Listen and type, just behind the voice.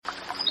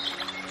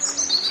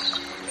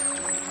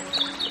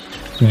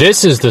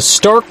This is The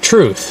Stark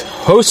Truth,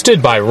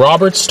 hosted by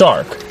Robert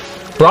Stark.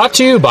 Brought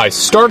to you by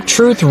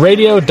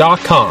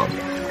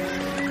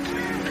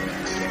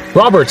StarkTruthRadio.com.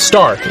 Robert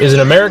Stark is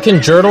an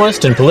American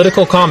journalist and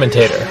political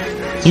commentator.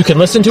 You can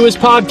listen to his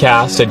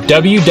podcast at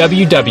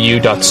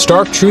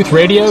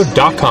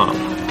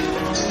www.StarkTruthRadio.com.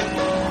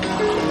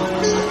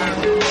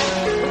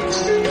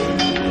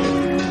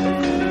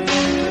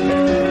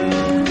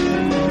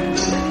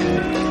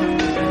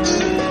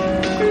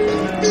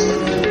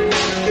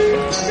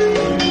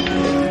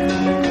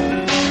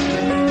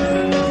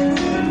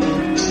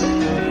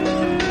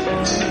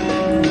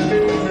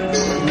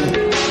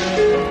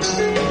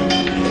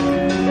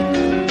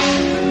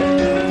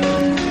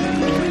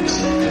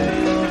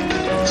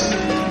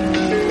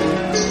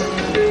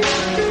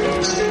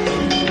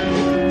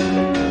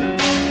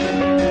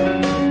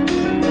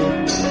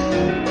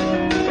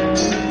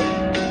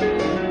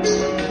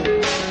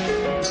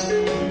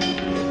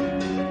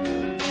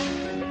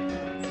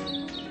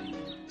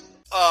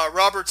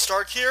 Robert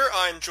Stark here.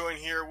 I'm joined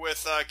here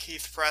with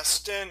Keith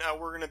Preston.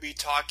 We're going to be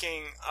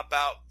talking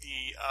about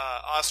the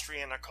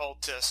Austrian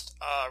occultist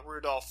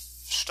Rudolf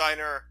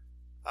Steiner,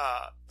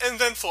 and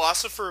then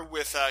philosopher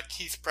with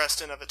Keith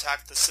Preston of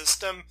Attack the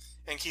System,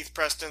 and Keith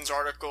Preston's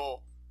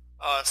article,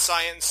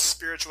 Science,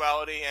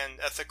 Spirituality, and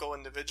Ethical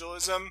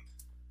Individualism.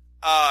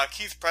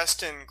 Keith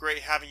Preston, great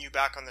having you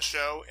back on the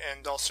show,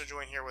 and also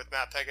joined here with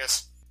Matt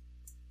Pegas.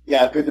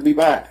 Yeah, good to be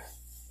back.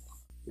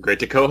 Great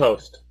to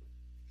co-host.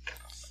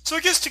 So I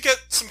guess to get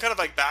some kind of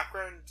like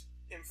background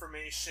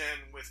information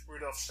with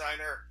Rudolf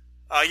Steiner,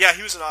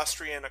 he was an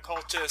Austrian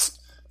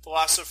occultist,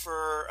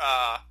 philosopher,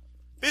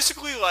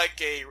 basically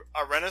like a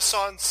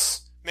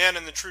Renaissance man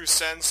in the true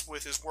sense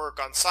with his work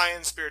on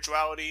science,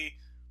 spirituality,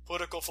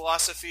 political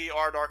philosophy,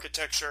 art,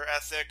 architecture,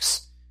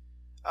 ethics,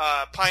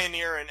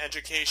 pioneer in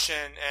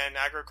education and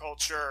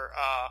agriculture.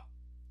 I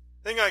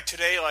think like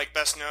today, like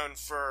best known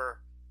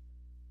for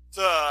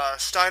the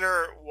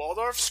Steiner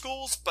Waldorf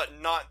schools, but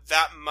not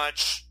that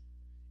much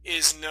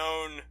is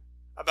known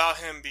about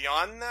him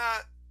beyond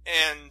that.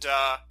 And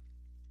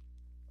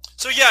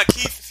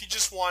Keith, if you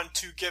just want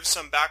to give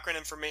some background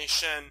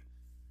information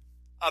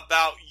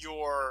about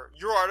your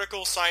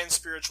article, Science,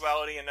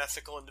 Spirituality, and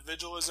Ethical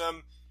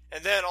Individualism,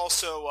 and then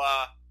also,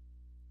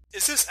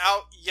 is this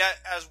out yet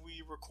as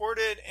we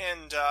recorded,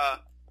 and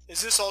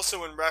is this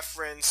also in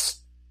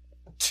reference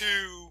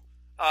to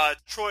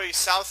Troy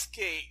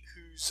Southgate,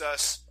 who's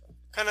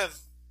kind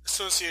of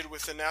associated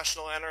with the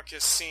national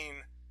anarchist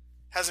scene?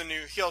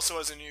 He also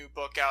has a new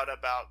book out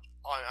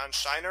on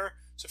Steiner.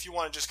 So if you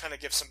want to just kind of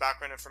give some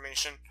background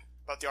information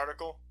about the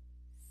article.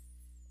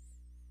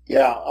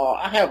 Yeah,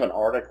 I have an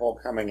article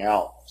coming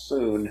out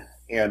soon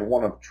in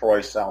one of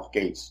Troy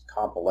Southgate's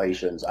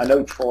compilations. I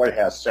know Troy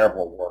has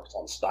several works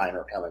on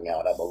Steiner coming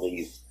out, I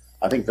believe.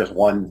 I think there's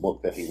one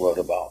book that he wrote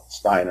about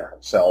Steiner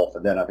himself,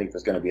 and then I think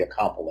there's going to be a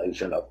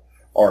compilation of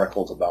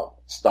articles about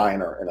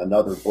Steiner in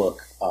another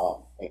book,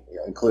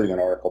 including an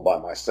article by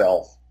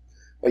myself.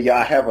 But yeah,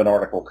 I have an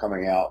article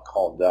coming out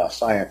called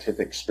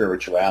Scientific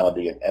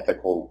Spirituality and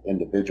Ethical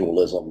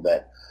Individualism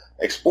that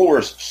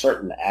explores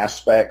certain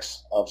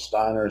aspects of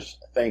Steiner's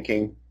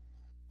thinking.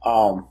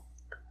 One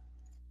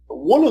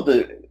of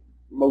the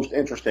most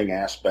interesting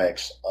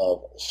aspects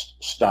of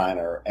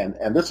Steiner,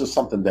 and this is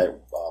something that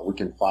we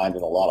can find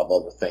in a lot of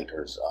other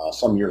thinkers.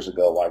 Some years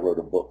ago, I wrote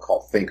a book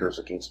called Thinkers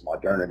Against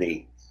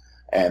Modernity,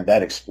 and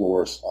that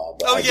explores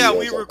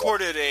we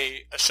recorded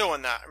a show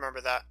on that. I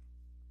remember that.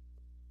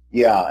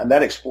 Yeah, and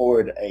that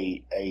explored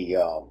a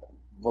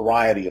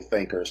variety of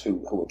thinkers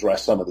who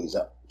address some of these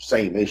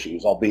same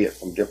issues, albeit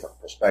from different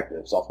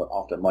perspectives,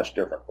 often much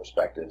different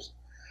perspectives.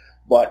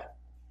 But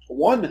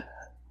one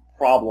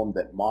problem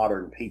that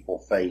modern people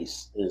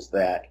face is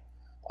that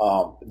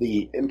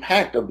the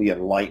impact of the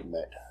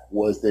Enlightenment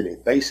was that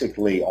it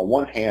basically, on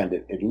one hand,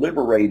 it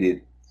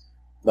liberated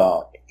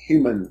the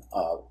human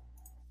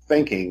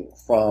thinking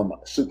from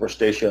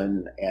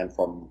superstition and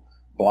from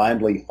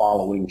blindly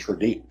following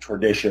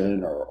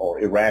tradition or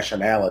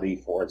irrationality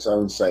for its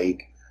own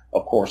sake.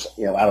 Of course,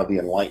 out of the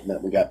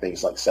Enlightenment, we got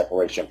things like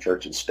separation of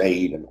church and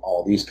state and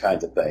all these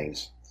kinds of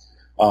things.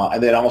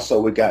 And then also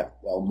we got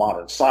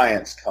modern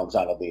science comes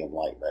out of the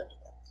Enlightenment.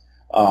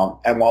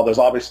 And while there's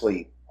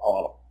obviously a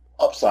lot of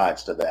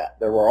upsides to that,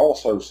 there were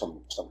also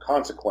some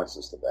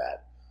consequences to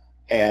that.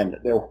 And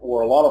there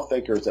were a lot of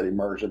thinkers that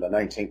emerged in the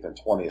 19th and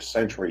 20th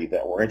century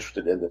that were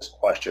interested in this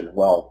question.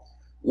 Well,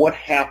 what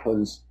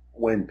happens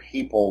when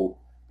people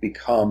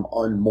become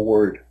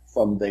unmoored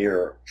from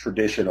their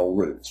traditional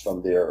roots,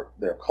 from their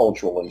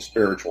cultural and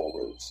spiritual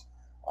roots?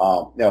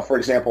 Now, for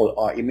example,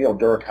 Emil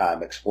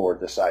Durkheim explored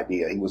this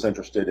idea. He was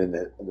interested in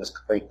this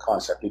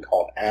concept he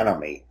called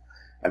anomie,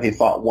 and he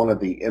thought one of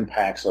the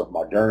impacts of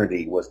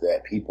modernity was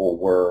that people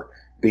were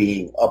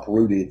being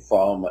uprooted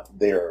from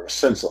their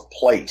sense of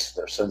place,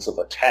 their sense of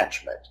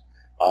attachment.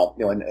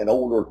 In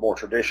older, more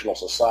traditional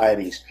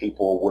societies,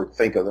 people would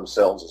think of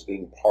themselves as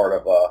being part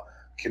of a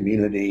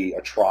community,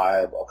 a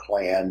tribe, a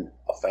clan,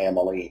 a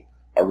family,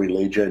 a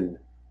religion,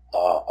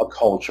 a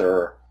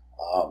culture,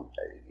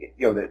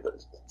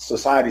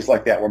 Societies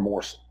like that were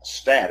more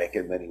static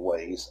in many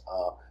ways,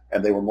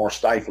 and they were more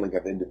stifling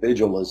of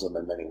individualism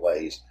in many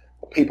ways.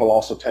 But people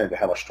also tended to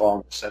have a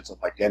strong sense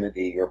of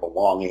identity or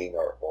belonging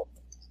or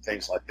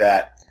things like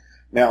that.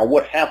 Now,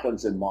 what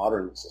happens in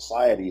modern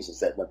societies is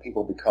that when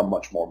people become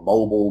much more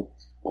mobile,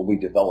 when we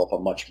develop a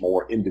much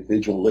more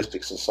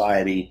individualistic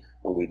society,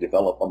 when we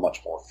develop a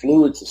much more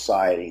fluid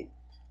society,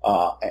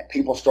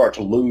 people start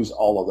to lose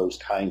all of those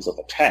kinds of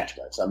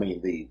attachments. I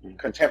mean, the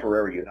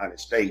contemporary United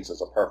States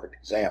is a perfect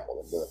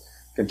example. In the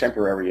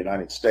contemporary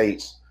United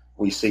States,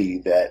 we see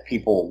that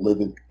people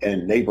live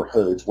in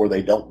neighborhoods where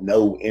they don't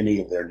know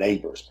any of their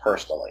neighbors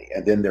personally,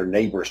 and then their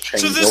neighbors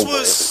change over. So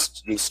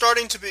this was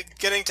starting to be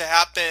getting to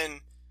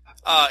happen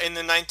in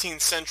the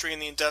 19th century in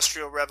the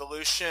Industrial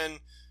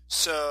Revolution.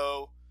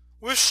 So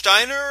with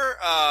Steiner,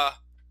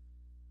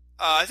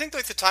 I think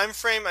like the time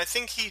frame, I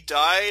think he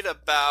died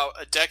about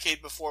a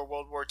decade before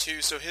World War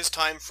II. So his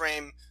time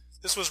frame,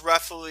 this was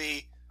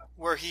roughly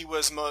where he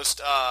was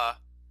most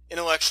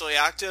intellectually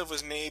active,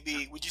 was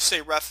maybe, would you say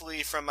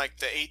roughly from like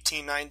the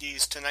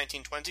 1890s to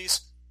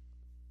 1920s?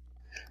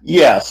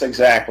 Yes,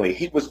 exactly.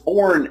 He was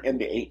born in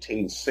the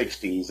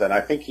 1860s, and I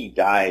think he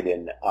died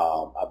in,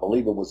 I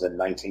believe it was in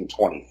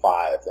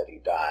 1925 that he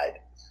died.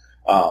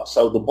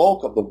 So the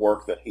bulk of the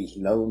work that he's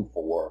known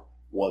for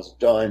was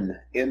done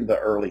in the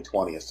early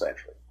 20th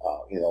century,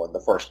 in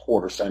the first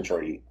quarter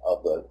century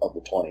of the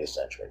 20th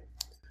century.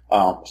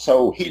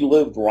 So he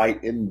lived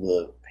right in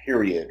the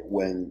period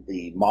when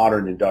the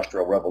modern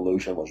industrial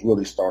revolution was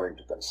really starting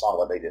to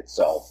consolidate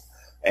itself,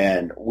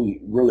 and we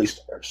really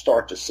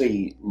start to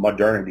see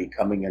modernity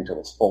coming into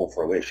its full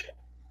fruition.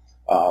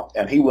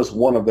 And he was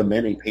one of the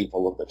many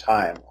people of the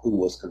time who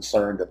was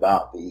concerned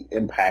about the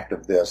impact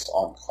of this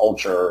on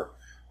culture,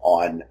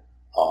 on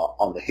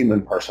the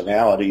human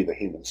personality, the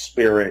human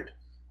spirit.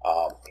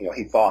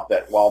 He thought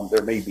that while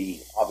there may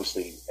be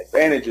obviously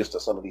advantages to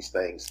some of these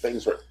things,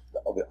 things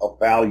of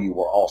value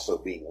were also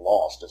being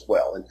lost as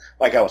well. And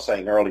like I was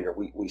saying earlier,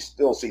 we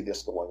still see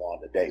this going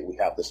on today. We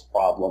have this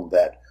problem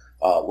that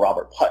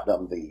Robert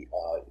Putnam, the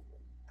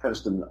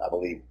Princeton, I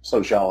believe,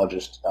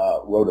 sociologist,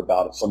 wrote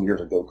about it some years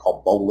ago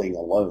called Bowling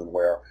Alone,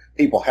 where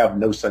people have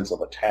no sense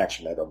of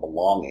attachment or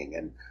belonging,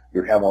 and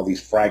you have all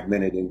these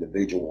fragmented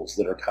individuals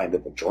that are kind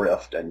of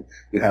adrift, and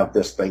you have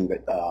this thing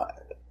that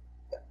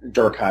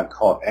Durkheim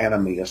called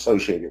anomie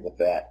associated with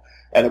that.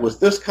 And it was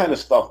this kind of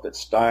stuff that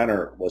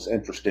Steiner was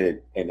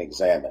interested in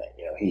examining.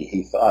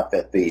 He thought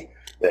that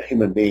that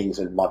human beings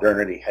in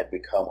modernity had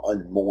become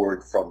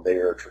unmoored from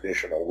their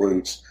traditional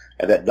roots,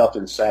 and that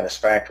nothing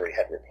satisfactory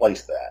had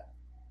replaced that.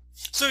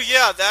 So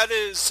yeah, that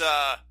is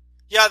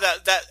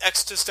that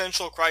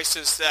existential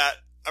crisis that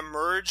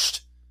emerged.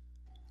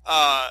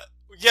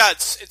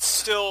 It's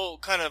still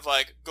kind of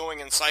like going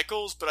in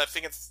cycles, but I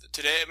think it's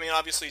today. I mean,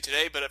 obviously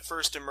today, but it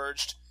first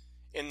emerged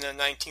in the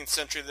 19th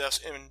century, the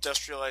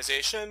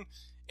industrialization,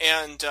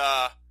 and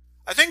I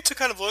think to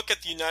kind of look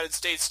at the United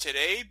States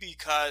today,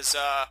 because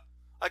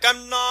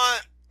I'm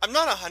not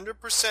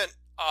 100%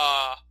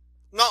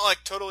 not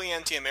like totally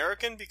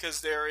anti-American,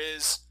 because there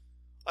is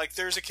a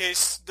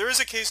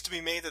case to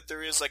be made that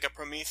there is like a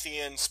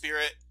Promethean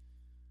spirit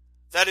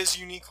that is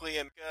uniquely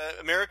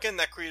American,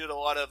 that created a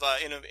lot of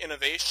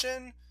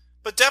innovation.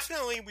 But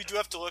definitely we do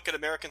have to look at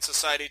American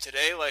society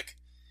today. Like,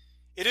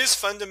 it is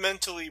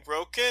fundamentally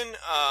broken.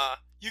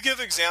 You give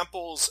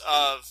examples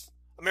of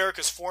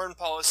America's foreign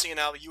policy and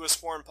how the U.S.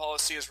 foreign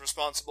policy is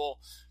responsible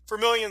for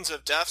millions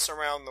of deaths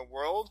around the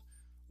world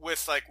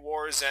with like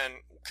wars and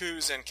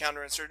coups and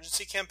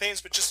counterinsurgency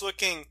campaigns. But just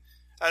looking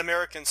at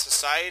American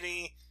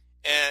society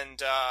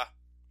and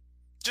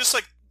just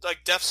like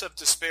deaths of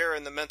despair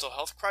and the mental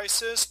health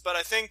crisis. But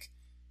I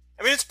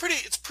mean, it's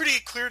pretty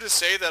clear to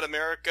say that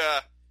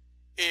America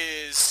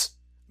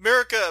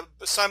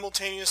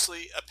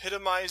simultaneously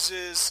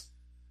epitomizes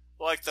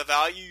like the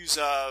values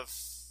of,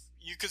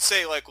 you could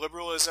say, like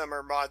liberalism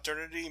or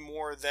modernity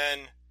more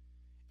than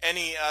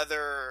any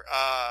other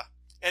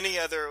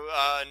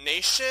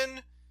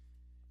nation,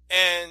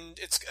 and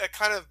it's a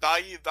kind of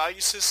value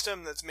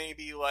system that's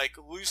maybe like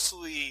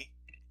loosely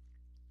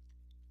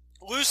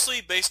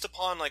based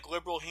upon like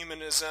liberal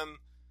humanism,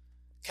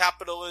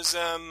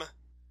 capitalism,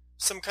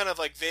 some kind of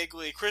like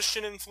vaguely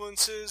Christian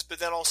influences, but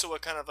then also a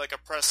kind of like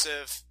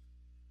oppressive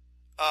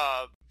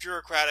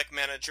bureaucratic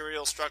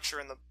managerial structure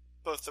in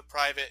both the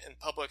private and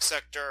public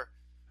sector.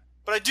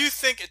 But I do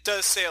think it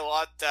does say a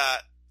lot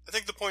that, I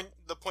think the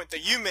point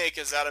that you make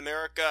is that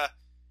America,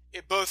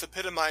 it both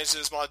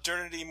epitomizes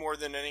modernity more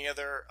than any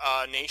other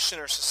nation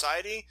or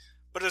society,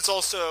 but it's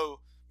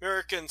also,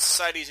 American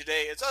society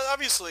today, it's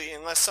obviously,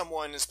 unless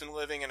someone has been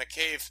living in a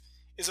cave,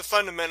 is a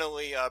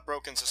fundamentally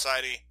broken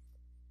society.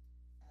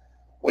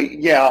 Well,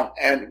 yeah,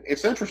 and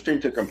it's interesting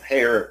to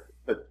compare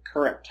the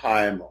current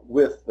time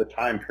with the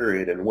time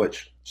period in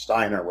which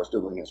Steiner was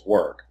doing his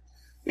work,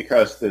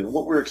 because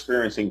what we're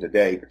experiencing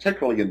today,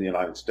 particularly in the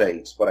United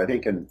States, but I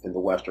think in the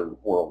Western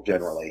world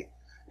generally,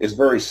 is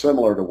very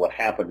similar to what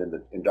happened in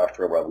the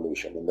Industrial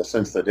Revolution, in the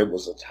sense that it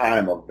was a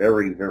time of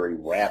very, very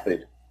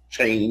rapid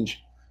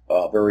change.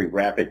 very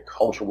rapid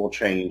cultural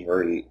change,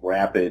 very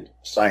rapid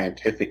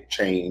scientific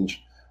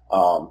change,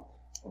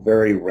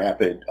 very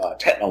rapid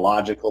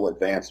technological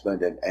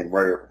advancement, and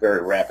very,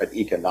 very rapid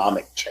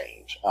economic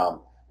change.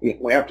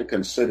 We have to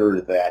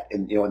consider that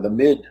in the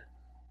mid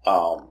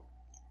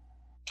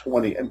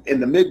in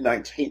the mid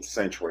 19th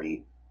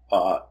century,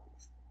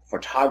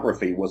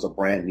 photography was a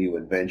brand new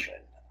invention.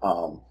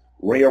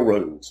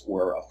 Railroads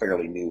were a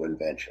fairly new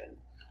invention.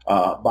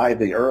 By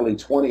the early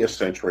 20th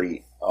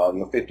century,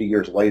 50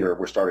 years later,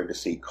 we're starting to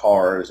see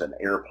cars and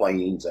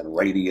airplanes and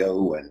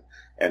radio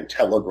and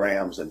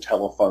telegrams and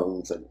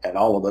telephones and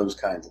all of those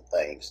kinds of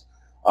things.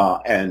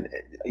 And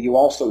you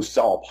also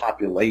saw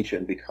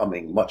population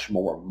becoming much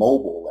more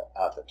mobile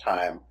at the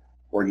time,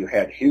 where you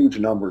had huge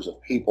numbers of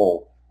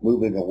people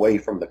moving away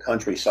from the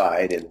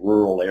countryside and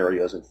rural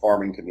areas and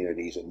farming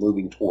communities and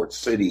moving towards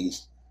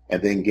cities,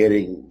 and then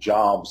getting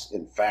jobs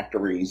in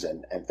factories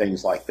and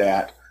things like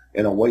that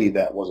in a way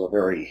that was a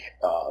very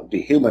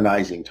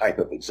dehumanizing type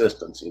of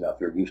existence. If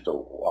you're used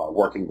to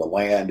working the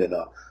land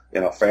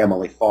in a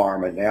family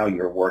farm, and now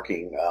you're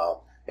working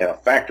in a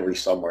factory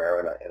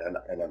somewhere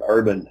in an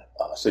urban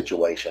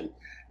situation.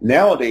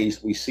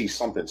 Nowadays, we see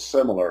something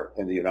similar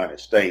in the United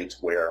States,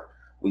 where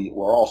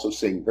we're also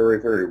seeing very,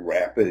 very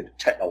rapid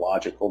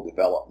technological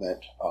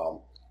development.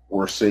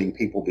 We're seeing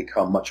people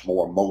become much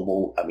more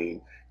mobile. I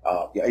mean,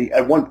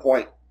 at one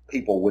point,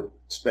 people would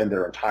spend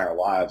their entire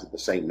lives in the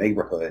same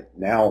neighborhood.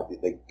 Now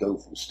they go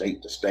from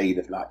state to state,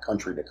 if not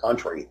country to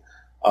country.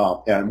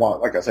 And while,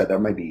 like I said, there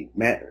may be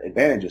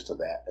advantages to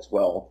that as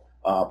well,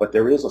 but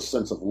there is a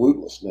sense of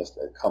rootlessness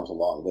that comes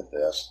along with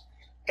this.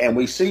 And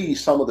we see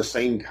some of the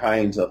same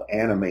kinds of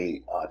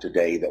anime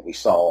today that we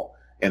saw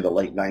in the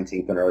late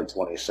 19th and early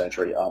 20th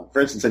century.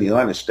 For instance, in the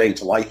United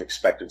States, life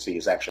expectancy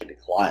is actually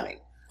declining.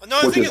 No,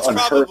 I think it's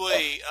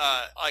probably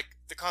like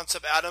the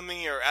concept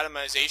atomy or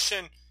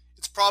atomization.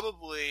 It's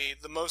probably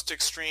the most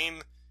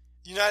extreme.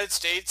 The United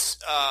States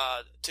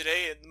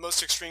today, the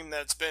most extreme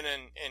that it's been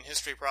in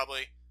history,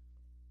 probably.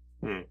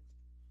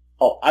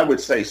 Oh, I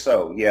would say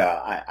so. Yeah,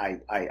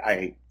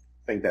 I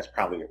think that's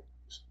probably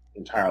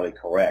entirely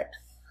correct.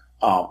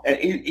 And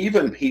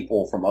even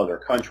people from other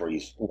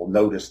countries will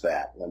notice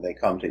that when they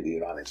come to the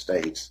United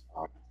States.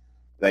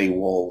 They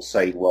will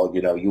say, well,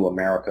 you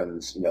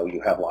Americans,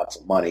 you have lots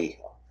of money,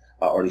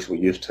 or at least we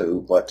used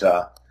to, but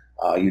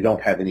you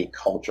don't have any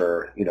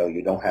culture,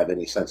 you don't have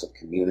any sense of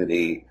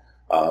community.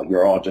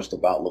 You're all just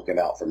about looking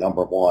out for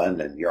number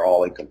one, and you're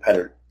all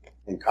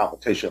in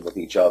competition with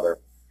each other.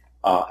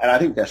 And I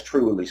think that's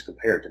true, at least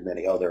compared to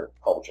many other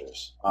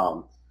cultures.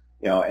 And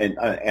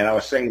I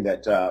was saying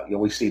that,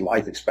 we see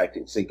life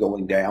expectancy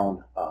going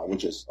down,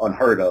 which is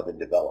unheard of in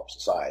developed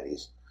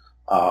societies.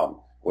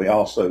 We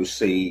also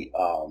see,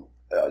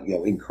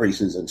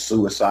 increases in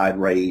suicide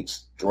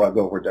rates, drug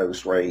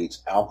overdose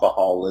rates,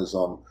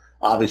 alcoholism.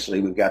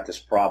 Obviously, we've got this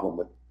problem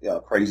with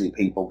crazy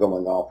people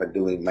going off and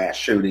doing mass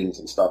shootings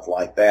and stuff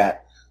like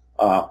that.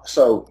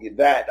 So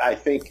that, I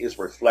think, is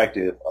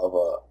reflective of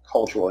a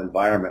cultural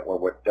environment where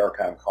what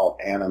Durkheim called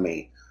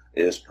anime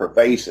is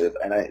pervasive.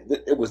 And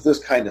it was this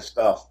kind of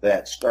stuff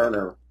that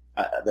Steiner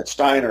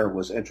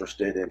was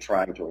interested in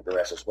trying to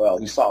address as well.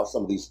 He saw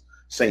some of these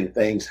same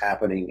things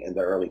happening in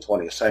the early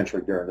 20th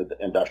century during the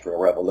Industrial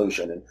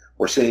Revolution, and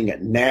we're seeing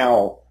it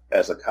now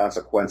as a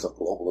consequence of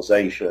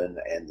globalization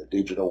and the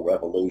digital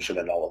revolution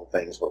and all of the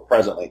things we're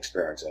presently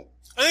experiencing.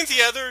 I think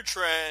the other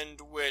trend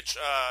which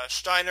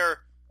Steiner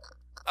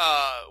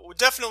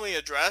definitely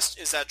addressed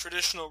is that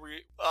traditional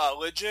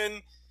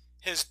religion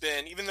has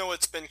been, even though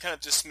it's been kind of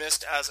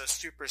dismissed as a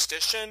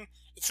superstition,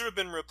 it's sort of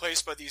been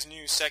replaced by these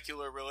new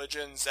secular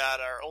religions that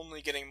are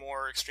only getting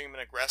more extreme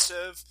and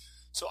aggressive.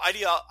 So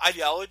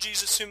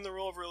ideologies assume the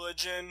role of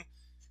religion,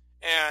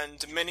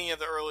 and many of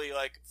the early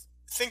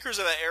thinkers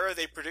of that era,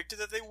 they predicted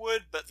that they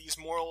would, but these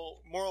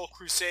moral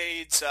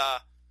crusades,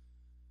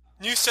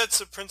 new sets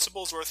of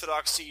principles,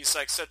 orthodoxies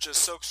such as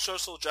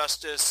social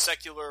justice,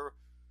 secular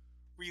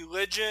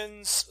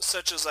religions,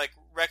 such as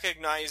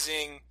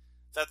recognizing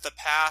that the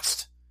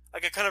past, a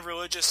kind of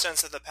religious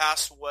sense that the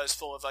past was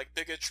full of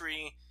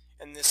bigotry,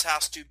 and this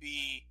has to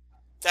be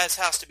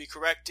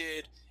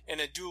corrected,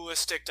 in a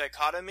dualistic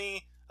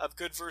dichotomy of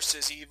good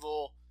versus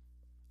evil.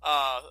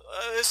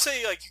 Let's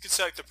say you could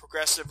say the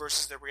progressive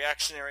versus the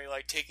reactionary,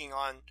 taking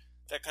on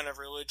that kind of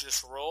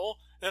religious role.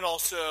 And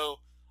also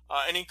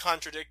any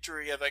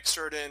contradictory of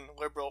certain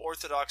liberal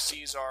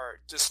orthodoxies are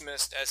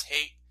dismissed as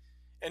hate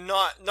and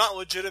not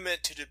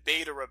legitimate to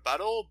debate or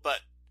rebuttal, but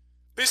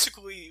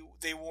basically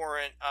they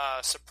warrant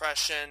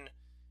suppression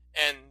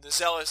and the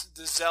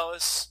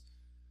zealousness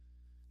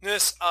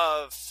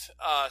of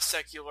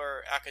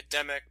secular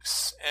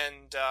academics,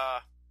 and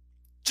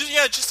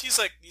just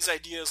these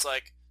ideas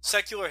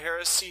secular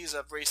heresies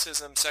of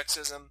racism,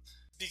 sexism,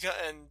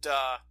 and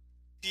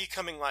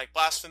becoming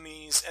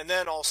blasphemies, and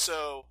then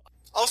also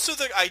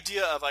the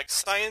idea of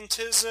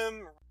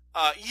scientism.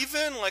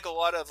 Even a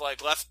lot of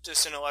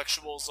leftist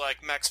intellectuals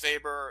like Max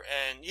Weber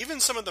and even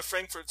some of the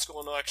Frankfurt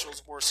School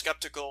intellectuals were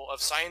skeptical of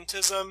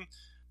scientism,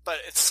 but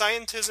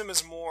scientism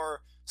is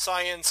more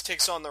science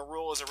takes on the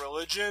role as a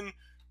religion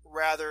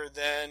rather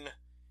than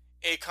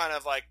a kind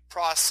of like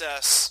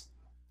process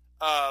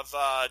of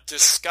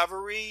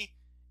discovery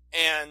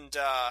and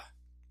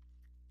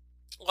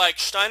like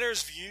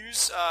Steiner's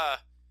views,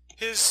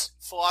 his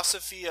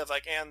philosophy of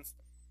like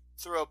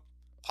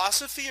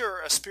anthroposophy or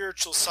a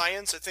spiritual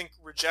science, I think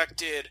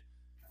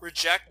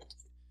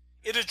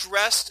it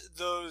addressed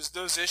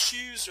those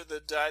issues or the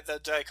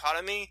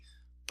dichotomy,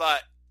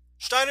 but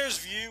Steiner's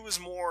view was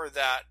more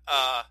that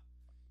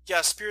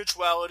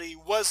spirituality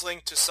was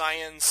linked to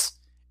science,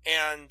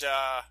 and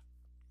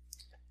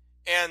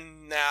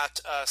that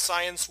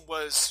science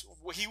was,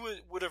 he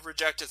would have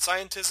rejected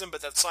scientism,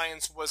 but that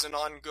science was an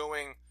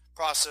ongoing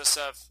process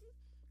of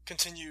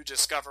continued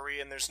discovery,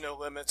 and there's no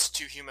limits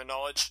to human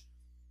knowledge.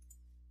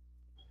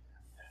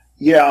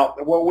 Yeah,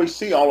 well, we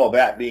see all of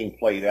that being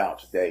played out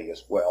today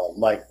as well.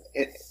 Like,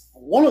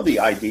 one of the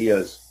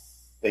ideas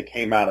that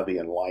came out of the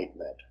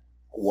Enlightenment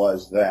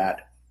was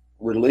that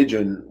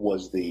religion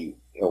was the,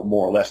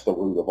 more or less the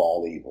root of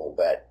all evil.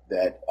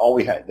 That all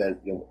we had, that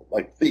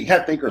like you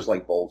had thinkers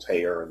like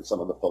Voltaire and some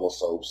of the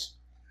philosophers.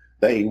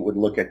 They would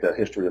look at the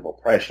history of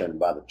oppression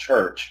by the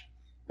church,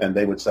 and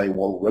they would say,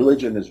 well,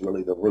 religion is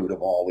really the root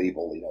of all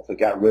evil. If we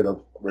got rid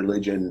of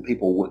religion,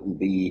 people wouldn't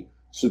be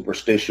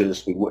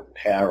superstitious. We wouldn't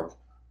have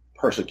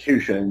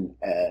persecution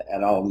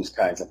and all these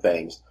kinds of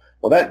things.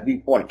 Well, that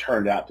viewpoint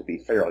turned out to be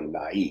fairly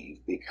naive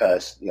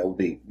because,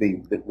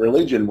 the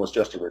religion was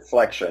just a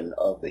reflection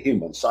of the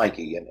human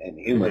psyche and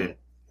human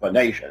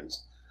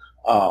inclinations.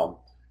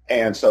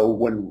 And so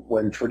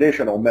when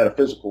traditional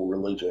metaphysical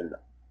religion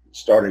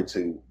started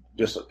to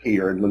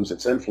disappear and lose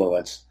its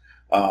influence,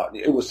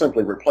 it was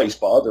simply replaced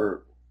by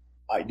other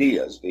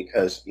ideas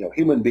because,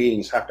 human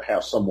beings have to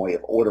have some way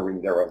of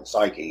ordering their own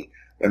psyche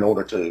in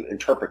order to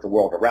interpret the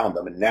world around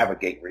them and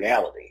navigate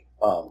reality.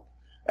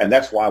 And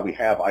that's why we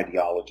have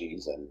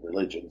ideologies and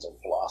religions and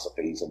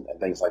philosophies and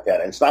things like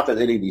that. And it's not that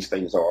any of these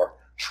things are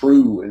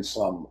true in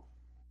some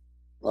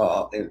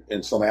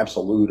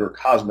absolute or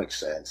cosmic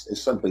sense.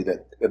 It's simply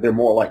that they're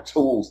more like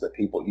tools that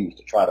people use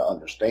to try to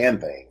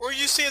understand things. Or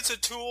you say it's a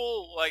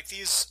tool like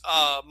these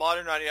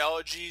modern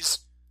ideologies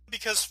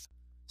because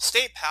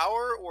state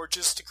power or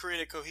just to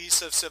create a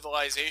cohesive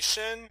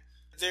civilization,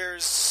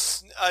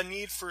 there's a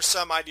need for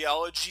some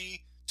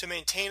ideology to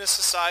maintain a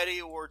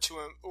society or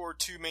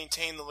to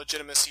maintain the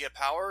legitimacy of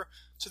power.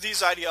 So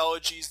these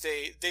ideologies,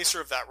 they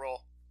serve that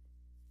role.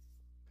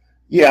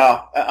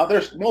 Yeah,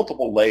 there's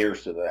multiple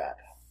layers to that.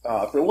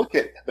 If we look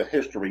at the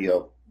history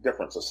of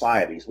different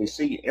societies, we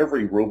see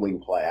every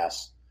ruling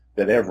class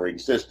that ever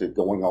existed,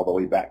 going all the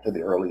way back to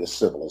the earliest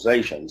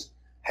civilizations,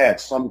 had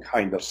some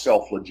kind of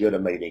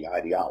self-legitimating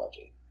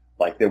ideology.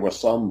 Like there was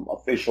some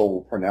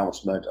official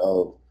pronouncement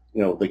of,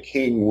 the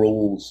king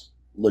rules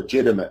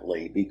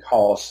legitimately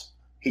because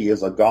he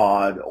is a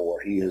god,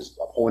 or he is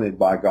appointed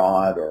by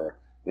God, or,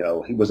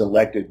 he was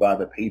elected by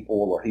the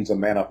people, or he's a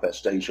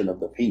manifestation of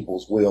the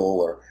people's will,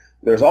 or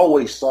there's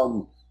always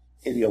some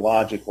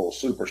ideological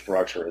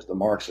superstructure, as the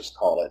Marxists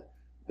call it,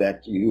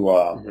 that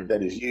that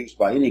is used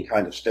by any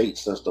kind of state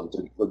system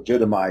to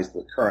legitimize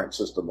the current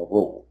system of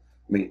rule.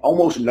 I mean,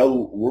 almost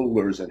no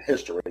rulers in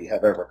history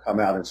have ever come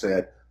out and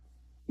said,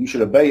 you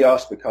should obey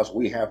us because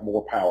we have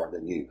more power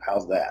than you.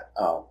 How's that?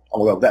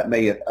 Although that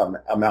may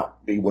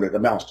be what it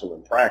amounts to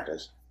in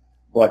practice,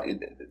 but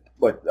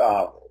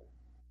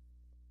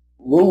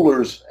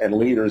rulers and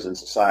leaders in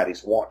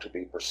societies want to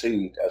be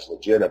perceived as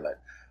legitimate.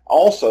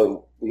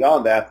 Also,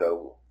 beyond that,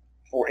 though,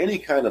 for any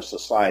kind of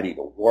society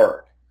to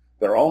work,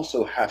 there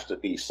also has to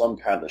be some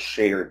kind of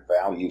shared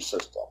value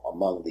system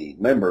among the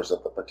members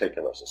of the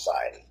particular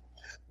society.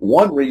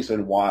 One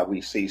reason why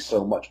we see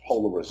so much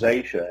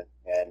polarization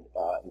and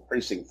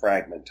increasing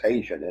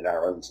fragmentation in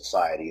our own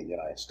society in the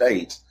United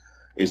States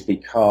is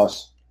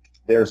because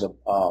there's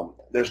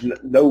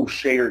no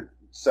shared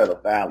set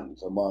of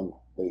values among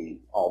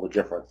all the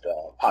different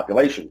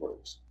population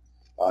groups.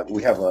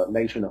 We have a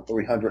nation of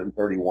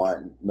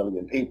 331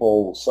 million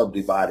people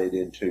subdivided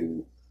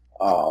into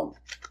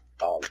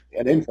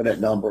an infinite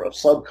number of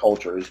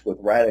subcultures with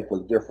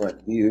radically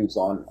different views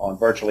on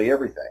virtually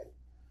everything.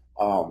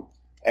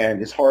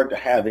 And it's hard to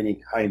have any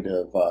kind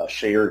of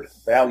shared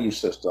value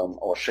system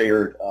or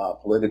shared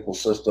political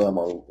system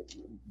or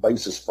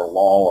basis for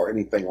law or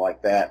anything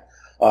like that.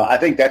 I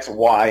think that's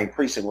why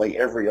increasingly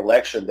every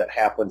election that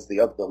happens,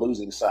 the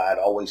losing side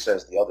always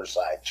says the other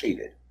side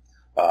cheated.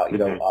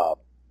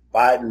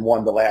 Biden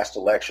won the last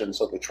election,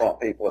 so the Trump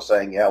people are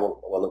saying, yeah,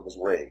 well it was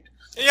rigged.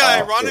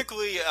 Yeah,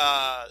 ironically,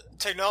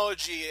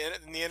 technology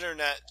and the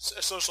internet,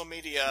 social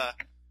media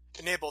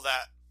enable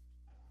that.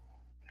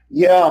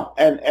 Yeah,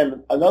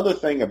 and another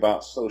thing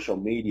about social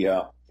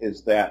media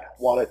is that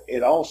while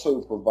it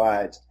also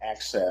provides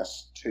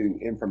access to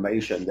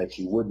information that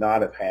you would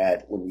not have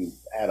had when you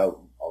had a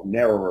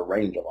narrower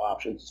range of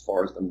options as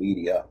far as the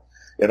media,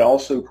 it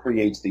also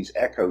creates these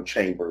echo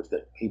chambers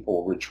that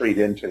people retreat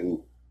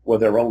into where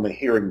they're only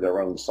hearing their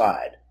own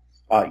side.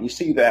 You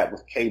see that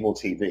with cable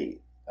TV.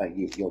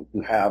 You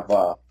have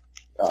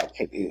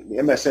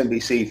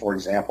MSNBC, for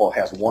example,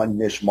 has one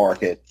niche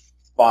market.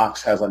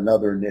 Fox has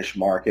another niche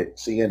market.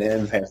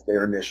 CNN has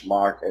their niche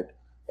market.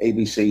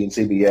 ABC and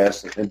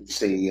CBS and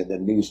NBC and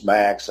then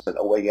Newsmax and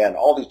OAN,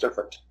 all these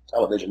different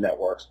television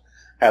networks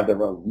have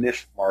their own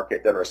niche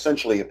market that are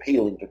essentially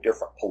appealing to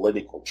different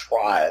political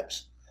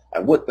tribes.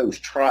 And what those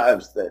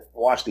tribes that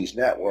watch these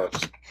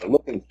networks are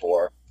looking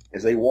for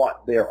is they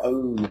want their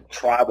own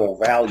tribal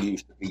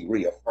values to be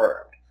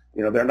reaffirmed.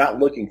 They're not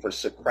looking for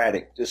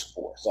Socratic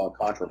discourse on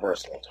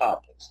controversial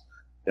topics.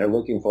 They're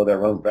looking for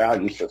their own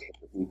value system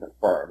to be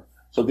confirmed.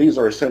 So these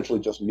are essentially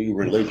just new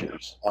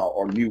religions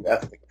or new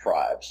ethnic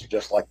tribes,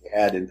 just like they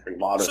had in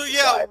pre-modern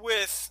society.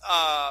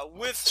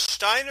 With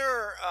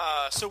Steiner,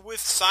 with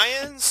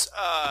science,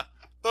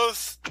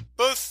 both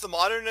the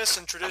modernists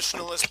and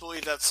traditionalists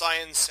believe that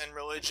science and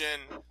religion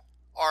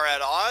are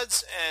at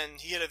odds, and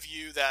he had a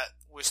view that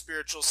with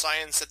spiritual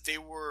science that they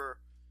were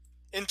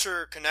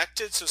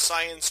interconnected. So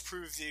science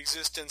proved the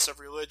existence of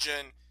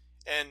religion,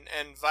 and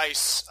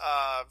vice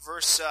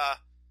versa.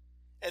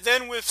 And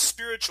then with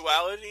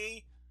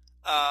spirituality.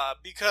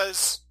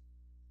 Because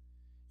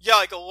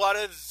a lot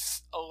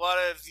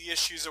of the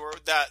issues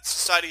that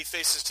society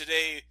faces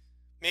today,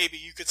 maybe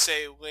you could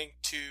say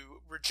linked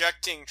to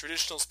rejecting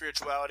traditional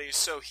spirituality.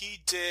 So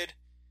he did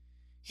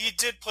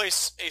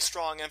place a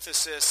strong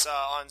emphasis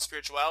on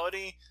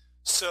spirituality.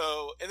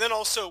 So, and then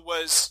also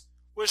was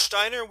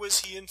Steiner,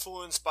 was he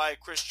influenced by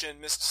Christian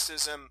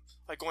mysticism,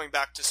 like going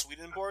back to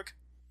Swedenborg?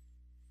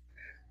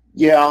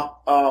 Yeah,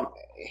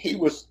 he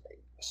was.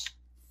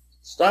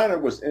 Steiner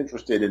was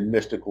interested in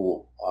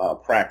mystical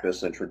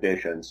practice and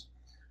traditions,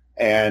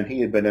 and he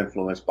had been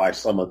influenced by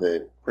some of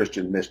the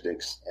Christian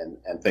mystics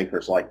and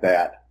thinkers like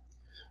that.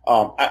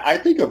 I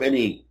think of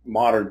any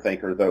modern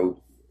thinker,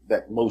 though,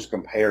 that most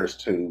compares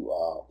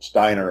to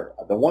Steiner.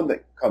 The one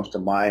that comes to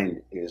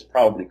mind is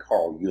probably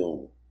Carl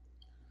Jung.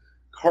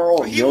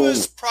 He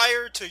was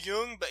prior to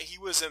Jung, but he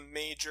was a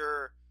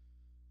major...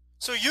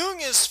 So Jung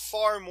is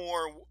far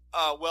more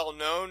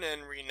well-known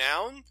and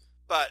renowned,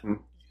 but...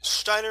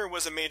 Steiner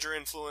was a major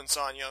influence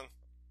on Jung.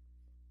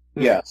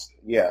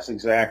 Yes,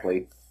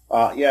 exactly.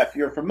 If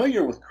you're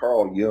familiar with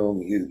Carl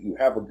Jung, you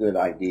have a good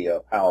idea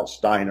of how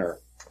Steiner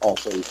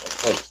also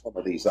approached some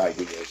of these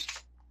ideas,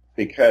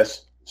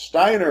 because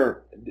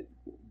Steiner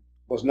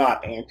was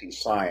not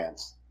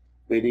anti-science,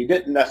 but he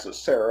didn't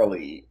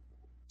necessarily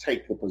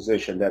take the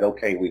position that,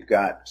 okay, we've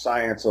got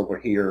science over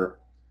here,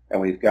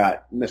 and we've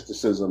got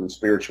mysticism and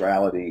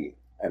spirituality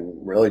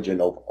and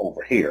religion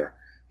over here.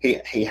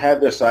 He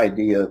had this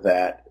idea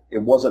that it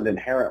wasn't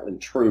inherently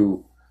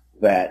true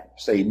that,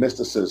 say,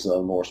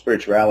 mysticism or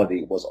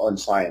spirituality was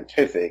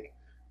unscientific,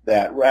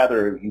 that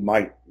rather you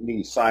might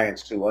need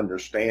science to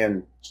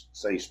understand,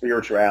 say,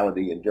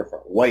 spirituality in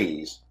different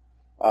ways.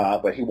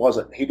 But he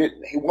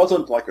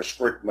wasn't like a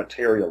strict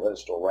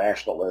materialist or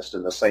rationalist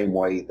in the same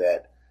way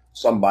that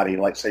somebody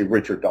like, say,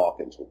 Richard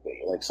Dawkins would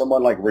be. Like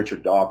someone like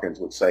Richard Dawkins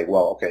would say,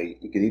 well, okay,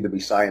 you can either be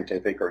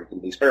scientific or you can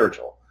be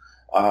spiritual.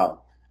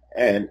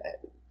 And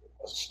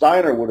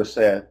Steiner would have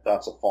said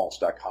that's a false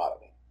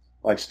dichotomy.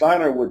 Like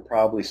Steiner would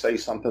probably say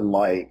something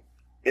like,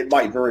 it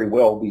might very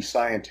well be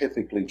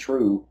scientifically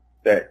true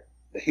that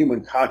the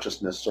human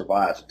consciousness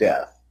survives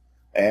death,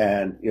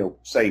 and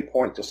say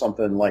point to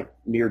something like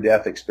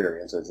near-death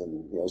experiences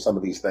and some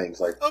of these things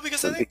like. Oh,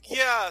 because I think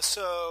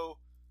so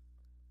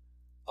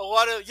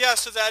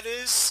that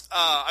is.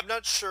 I'm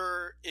not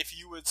sure if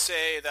you would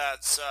say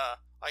that's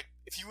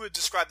if you would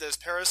describe that as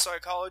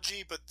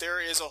parapsychology, but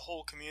there is a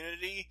whole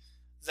community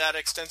that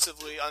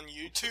extensively on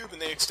YouTube, and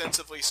they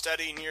extensively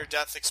study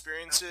near-death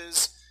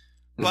experiences.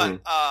 But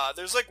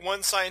there's like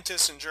one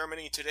scientist in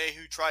Germany today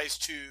who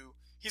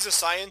he's a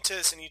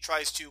scientist, and he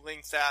tries to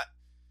link that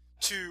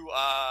to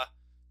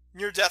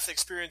near-death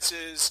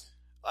experiences,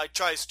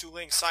 tries to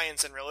link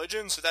science and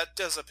religion, so that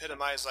does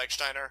epitomize like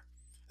Steiner.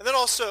 And then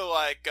also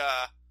like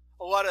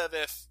a lot of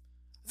I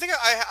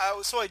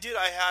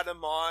had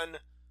him on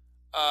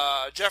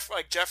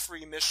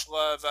Jeffrey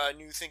Mishlove,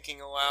 New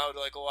Thinking Aloud,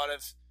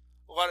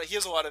 he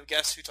has a lot of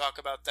guests who talk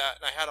about that,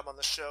 and I had him on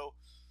the show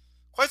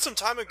quite some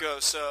time ago.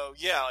 So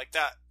yeah, like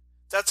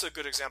that's a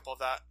good example of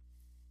that.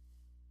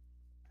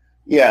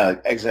 Yeah,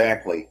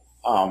 exactly.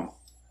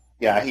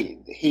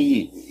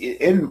 He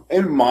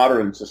in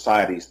modern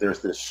societies,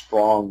 there's this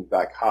strong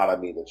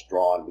dichotomy that's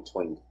drawn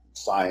between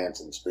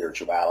science and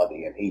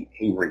spirituality, and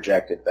he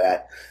rejected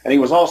that. And he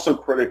was also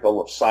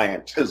critical of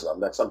scientism.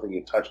 That's something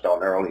you touched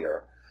on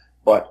earlier.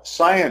 But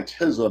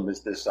scientism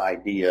is this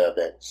idea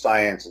that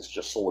science is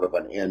just sort of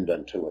an end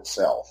unto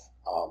itself.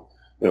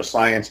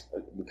 Science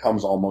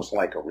becomes almost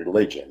like a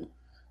religion.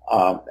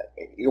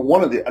 Another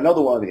one of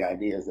the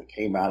ideas that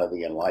came out of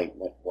the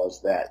Enlightenment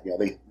was that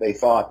they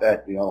thought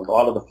that a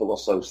lot of the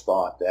philosophers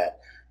thought that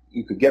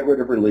you could get rid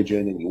of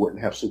religion and you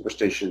wouldn't have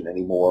superstition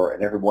anymore,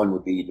 and everyone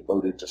would be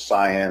devoted to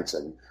science,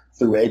 and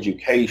through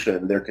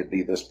education there could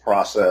be this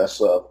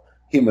process of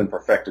human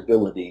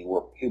perfectibility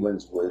where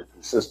humans would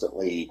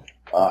consistently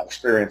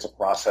experience a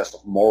process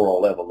of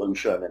moral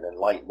evolution and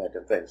enlightenment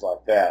and things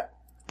like that.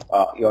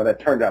 And that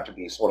turned out to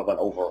be sort of an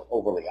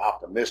overly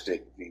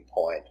optimistic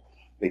viewpoint,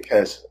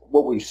 because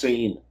what we've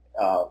seen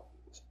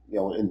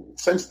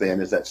since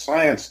then is that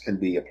science can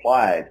be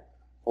applied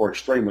for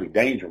extremely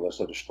dangerous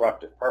or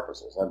destructive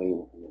purposes. I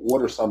mean,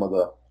 what are some of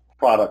the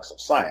products of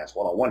science?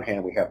 Well, on one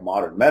hand, we have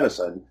modern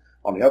medicine.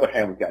 On the other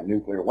hand, we've got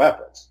nuclear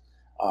weapons.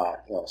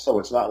 So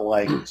it's not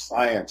like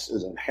science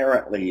is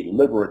inherently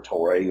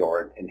liberatory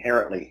or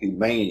inherently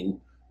humane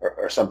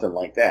or something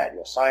like that.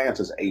 Science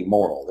is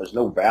amoral. There's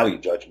no value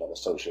judgment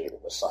associated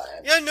with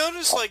science. Yeah, I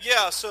noticed,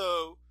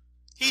 so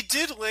he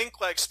did link,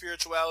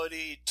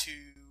 spirituality to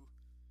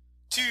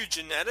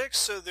genetics,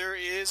 so there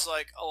is,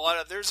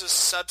 there's a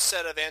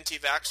subset of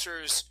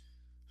anti-vaxxers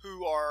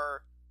who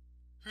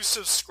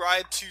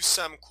subscribe to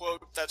some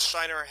quote that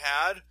Steiner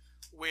had,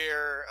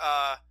 where,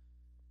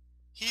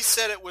 he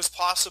said it was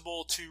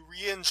possible to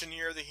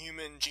re-engineer the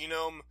human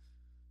genome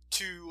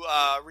to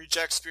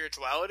reject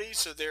spirituality.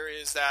 So there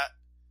is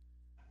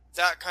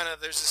there's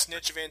this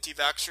niche of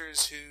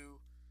anti-vaxxers who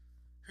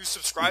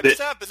subscribe to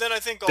that. But then I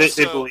think also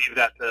they believe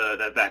that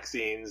that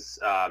vaccines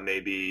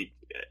may be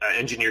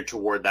engineered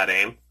toward that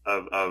aim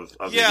of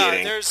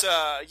negating. There's.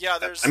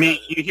 I mean,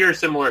 you hear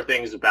similar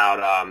things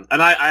about,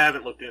 and I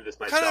haven't looked into this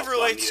myself. Kind of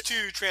relates to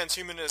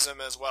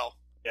transhumanism as well.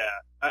 Yeah,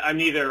 I'm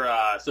neither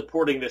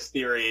supporting this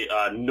theory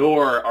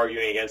nor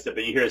arguing against it,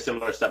 but you hear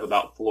similar stuff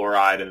about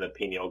fluoride and the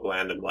pineal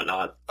gland and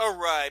whatnot. Oh,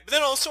 right. But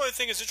then also I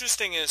think it's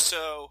interesting is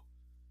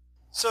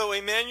so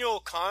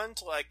Immanuel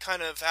Kant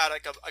kind of had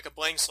a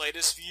blank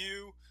slateist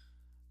view.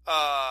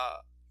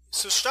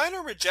 So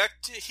Steiner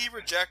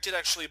rejected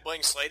actually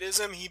blank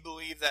slateism. He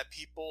believed that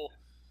people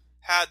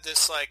had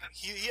this I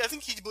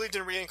think he believed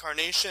in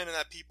reincarnation and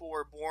that people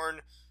were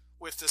born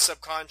with the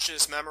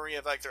subconscious memory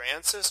of their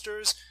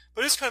ancestors.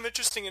 But it's kind of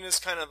interesting and it's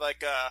kind of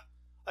like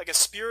a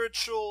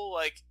spiritual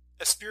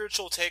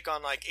take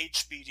on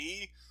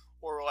HBD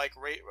or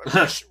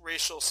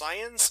racial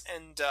science.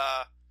 And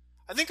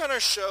I think on our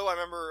show, I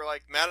remember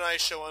Matt and I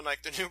show on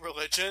the New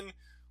Religion,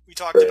 we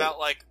talked about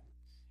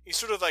a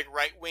sort of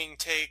right-wing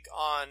take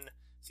on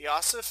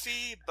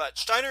theosophy. But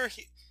Steiner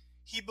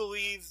he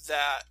believed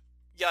that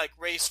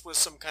race was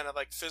some kind of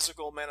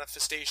physical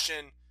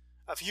manifestation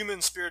of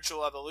human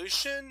spiritual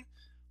evolution.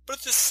 But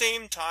at the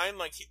same time,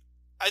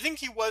 I think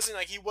he wasn't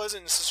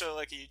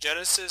necessarily a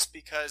eugenicist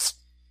because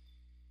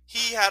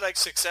he had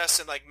success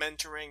in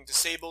mentoring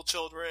disabled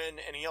children,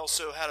 and he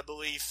also had a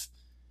belief,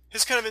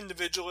 his kind of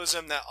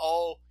individualism, that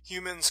all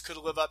humans could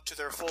live up to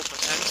their full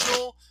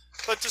potential.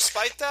 But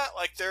despite that,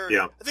 I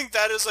think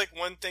that is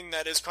one thing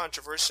that is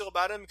controversial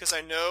about him, because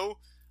I know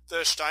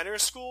the Steiner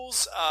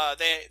schools,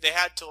 they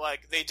had to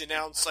they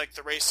denounced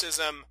the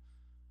racism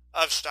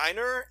of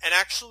Steiner, and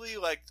actually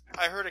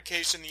I heard a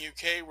case in the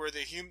UK where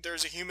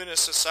there's a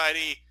humanist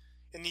society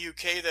in the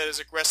UK that is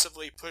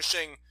aggressively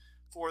pushing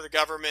for the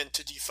government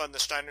to defund the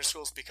Steiner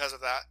schools because of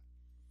that.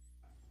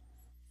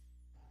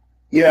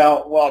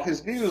 Yeah, well, his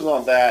views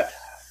on that,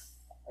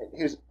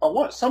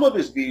 some of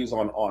his views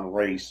on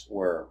race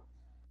were,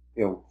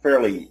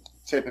 fairly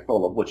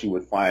typical of what you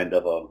would find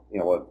of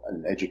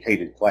an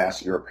educated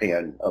class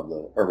European of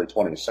the early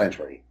 20th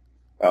century.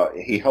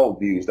 He held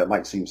views that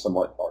might seem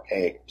somewhat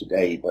archaic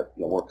today, but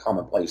were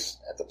commonplace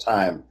at the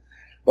time.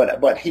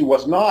 But he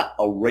was not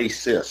a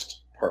racist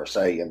per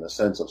se, in the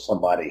sense of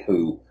somebody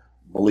who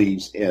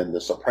believes in the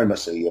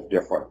supremacy of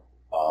different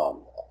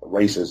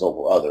races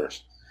over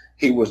others.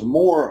 He was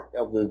more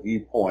of the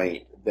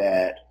viewpoint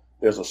that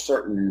there's a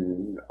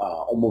certain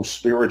almost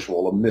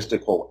spiritual or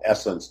mystical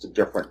essence to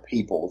different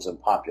peoples and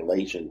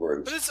population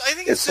groups. But I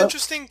think it's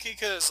interesting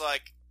because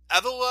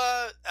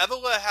Evola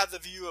had the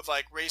view of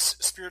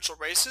spiritual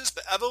races,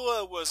 but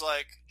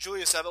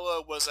Julius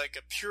Evola was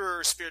a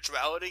pure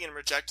spirituality and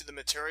rejected the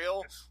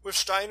material. With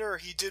Steiner,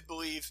 he did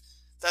believe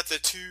that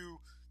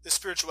the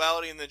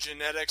spirituality and the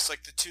genetics,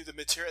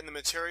 the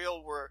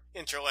material were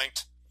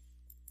interlinked.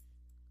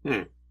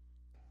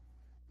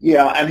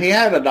 Yeah, and he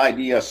had an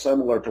idea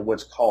similar to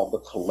what's called the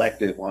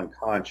collective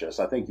unconscious.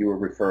 I think you were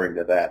referring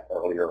to that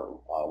earlier,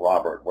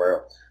 Robert,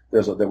 where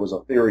there was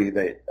a theory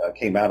that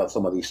came out of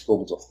some of these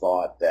schools of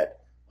thought that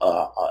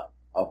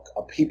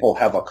people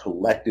have a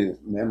collective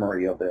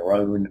memory of their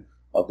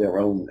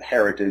own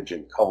heritage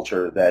and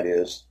culture that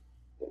is,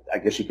 I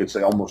guess you could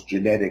say, almost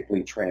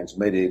genetically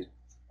transmitted,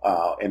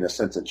 in the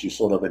sense that you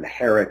sort of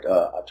inherit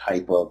a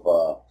type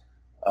of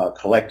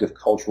collective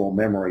cultural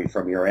memory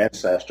from your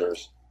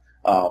ancestors,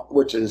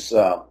 which is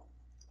a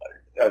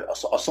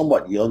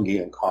somewhat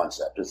Jungian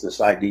concept. It's this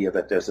idea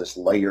that there's this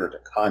layer to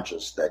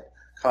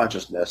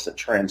consciousness that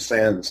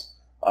transcends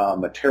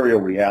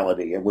material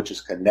reality and which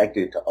is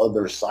connected to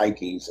other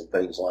psyches and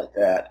things like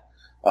that,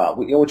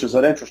 which is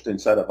an interesting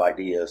set of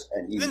ideas.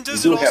 And then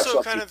does it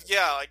also kind of,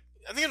 I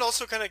think it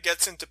also kind of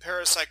gets into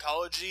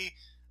parapsychology,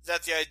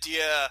 that the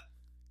idea,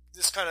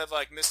 this kind of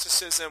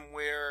mysticism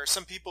where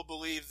some people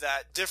believe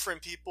that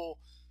different people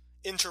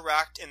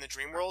interact in the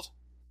dream world.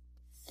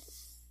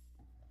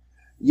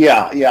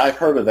 Yeah, I've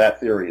heard of that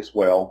theory as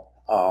well.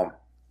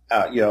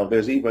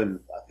 There's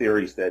even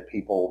theories that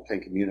people can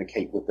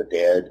communicate with the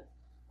dead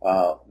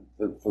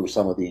through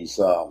some of these.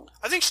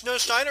 I think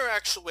Steiner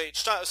actually.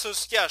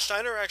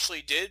 Steiner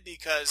actually did,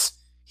 because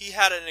he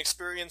had an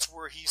experience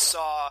where he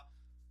saw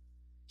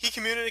he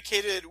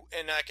communicated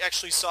and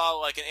actually saw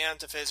like an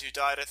aunt of his who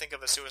died, I think,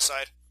 of a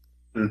suicide.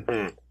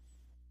 Mm-hmm.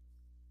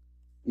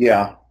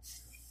 Yeah.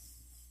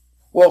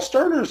 Well,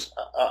 Steiner's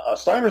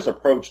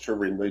approach to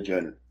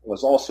religion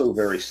was also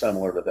very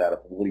similar to that of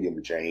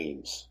William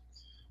James.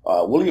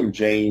 William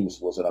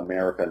James was an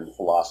American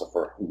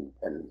philosopher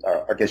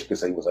I guess you could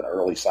say he was an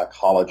early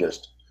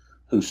psychologist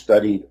who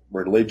studied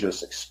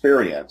religious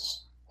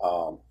experience.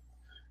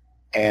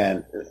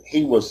 And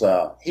he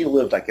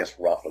lived, I guess,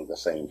 roughly the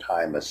same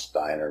time as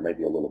Steiner,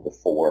 maybe a little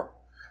before.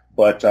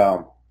 But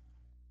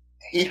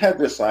he had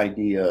this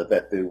idea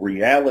that the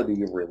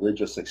reality of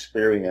religious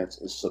experience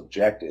is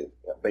subjective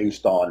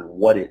based on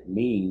what it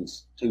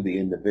means to the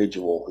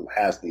individual who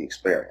has the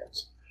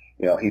experience.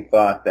 He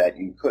thought that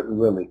you couldn't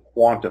really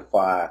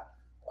quantify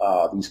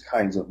these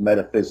kinds of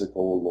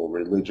metaphysical or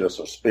religious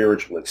or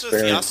spiritual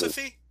experiences. So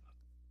theosophy?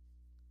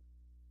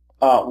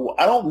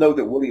 I don't know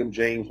that William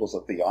James was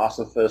a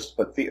theosophist,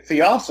 but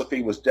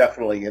theosophy was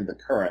definitely in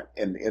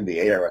the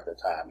air at the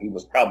time. He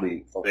was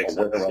probably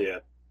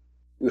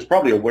He was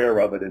probably aware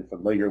of it and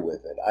familiar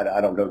with it.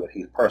 I don't know that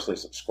he personally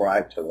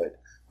subscribed to it,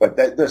 but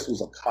this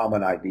was a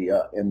common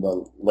idea in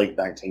the late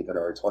 19th and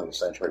early 20th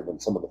century when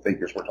some of the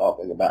figures we're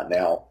talking about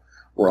now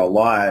were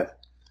alive.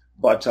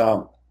 But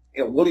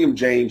William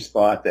James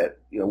thought that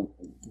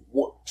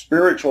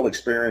spiritual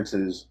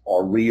experiences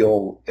are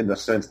real in the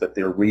sense that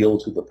they're real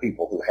to the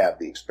people who have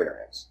the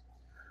experience.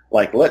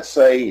 Like, let's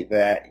say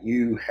that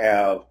you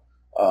have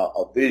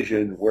a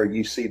vision where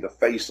you see the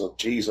face of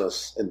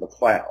Jesus in the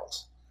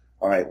clouds.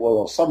 All right.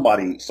 Well, some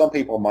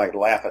people might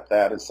laugh at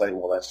that and say,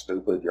 "Well, that's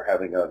stupid. You're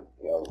having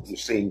you're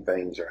seeing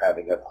things. You're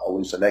having a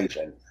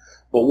hallucination."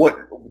 But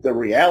what the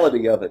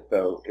reality of it,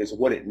 though, is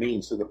what it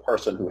means to the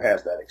person who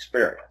has that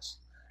experience.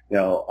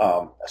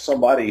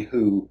 Somebody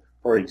who,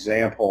 for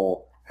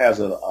example, has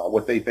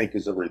what they think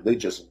is a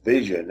religious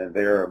vision, and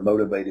they're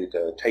motivated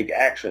to take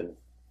action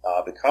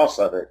because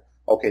of it.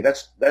 Okay,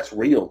 that's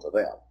real to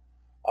them.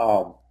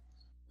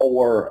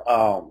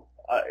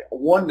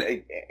 One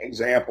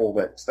example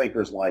that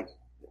thinkers like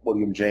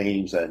William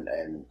James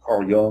and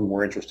Carl Jung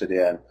were interested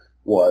in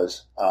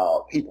was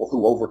people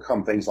who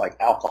overcome things like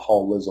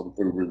alcoholism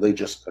through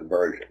religious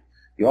conversion.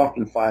 You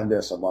often find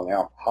this among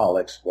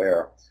alcoholics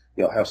where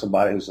you'll have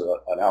somebody who's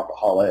an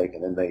alcoholic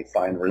and then they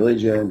find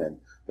religion and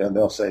then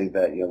they'll say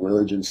that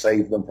religion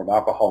saved them from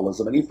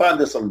alcoholism. And you find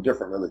this in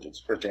different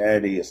religions,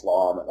 Christianity,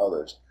 Islam, and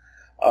others.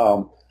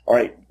 All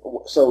right,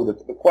 so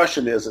the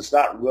question is, it's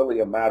not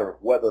really a matter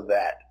of whether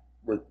that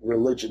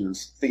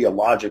religion's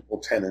theological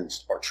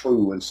tenets are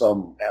true in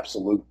some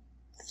absolute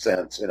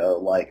sense,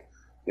 like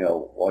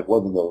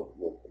whether the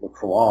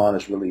Quran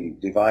is really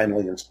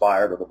divinely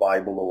inspired or the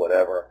Bible or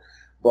whatever.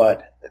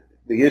 But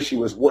the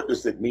issue is, what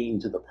does it mean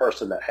to the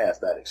person that has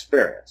that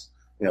experience?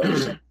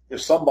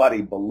 If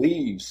somebody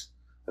believes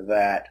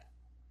that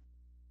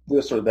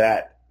this or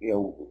that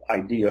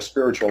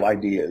spiritual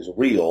idea is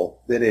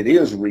real, then it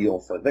is real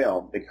for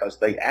them because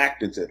they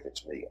act as if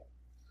it's real.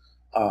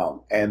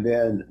 And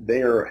then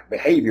their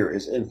behavior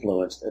is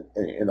influenced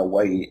in a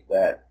way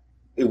that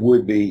it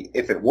would be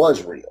if it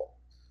was real.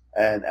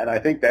 And I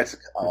think that's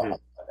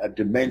a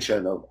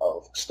dimension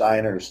of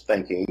Steiner's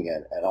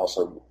thinking and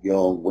also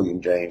Jung, William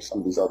James, some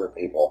of these other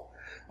people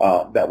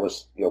that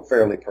was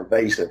fairly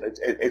pervasive.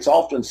 It's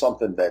often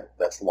something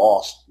that's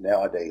lost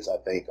nowadays, I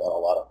think, on a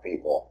lot of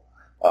people.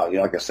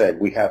 Like I said,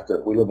 we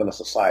live in a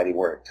society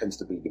where it tends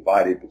to be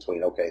divided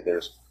between,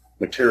 there's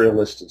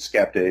materialists and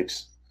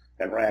skeptics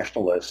and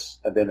rationalists,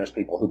 and then there's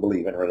people who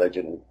believe in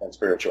religion and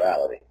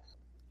spirituality.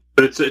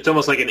 But it's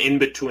almost like an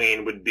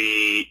in-between would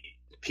be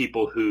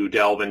people who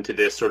delve into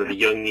this sort of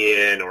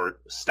Jungian or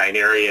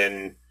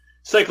Steinerian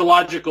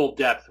psychological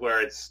depth,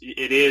 where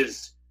it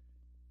is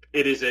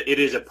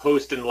a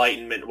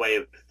post-Enlightenment way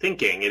of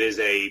thinking. It is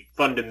a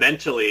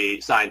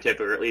fundamentally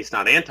scientific, or at least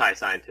not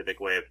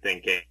anti-scientific way of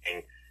thinking,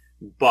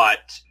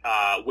 but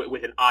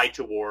with an eye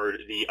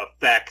toward the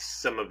effects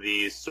some of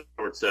these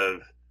sorts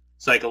of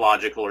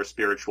psychological or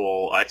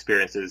spiritual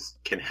experiences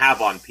can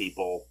have on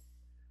people.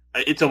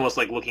 It's almost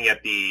like looking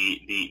at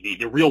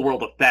the real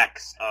world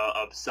effects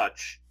of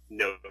such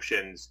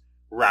notions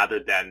rather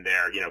than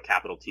their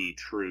capital T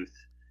truth,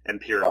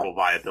 empirical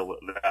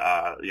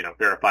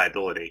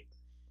verifiability.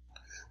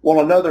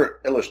 Well,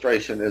 another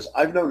illustration is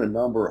I've known a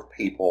number of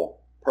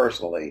people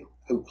personally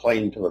who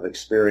claim to have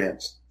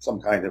experienced some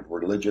kind of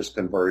religious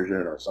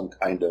conversion or some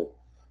kind of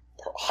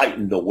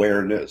heightened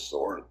awareness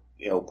or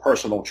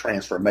personal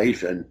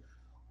transformation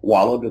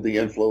while under the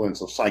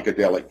influence of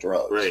psychedelic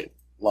drugs. Right.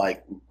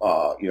 Like,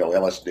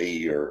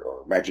 LSD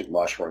or magic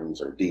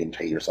mushrooms or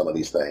DMT or some of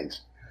these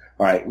things.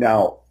 All right.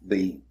 Now,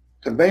 the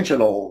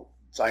conventional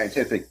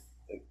scientific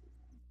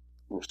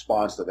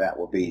response to that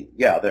would be,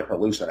 they're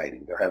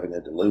hallucinating. They're having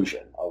a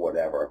delusion or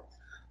whatever.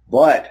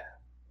 But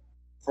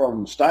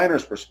from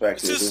Steiner's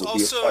perspective, is this it would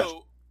be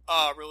also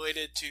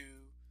related to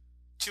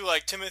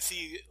like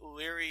Timothy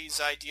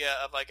Leary's idea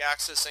of like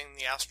accessing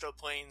the astral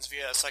planes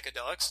via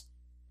psychedelics?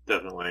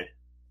 Definitely.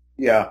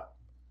 Yeah.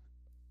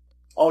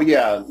 Oh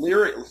yeah,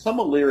 some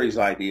of Leary's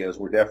ideas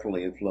were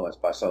definitely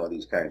influenced by some of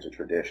these kinds of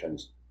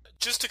traditions.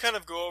 Just to kind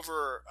of go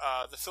over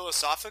the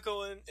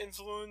philosophical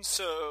influence,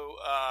 so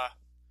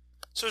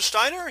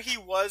Steiner, he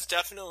was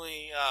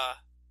definitely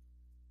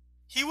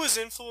he was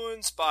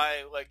influenced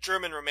by like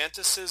German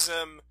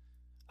Romanticism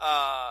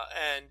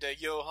and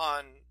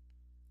Johann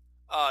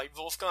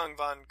Wolfgang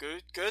von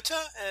Goethe,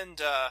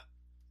 and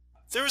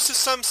there was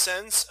some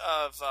sense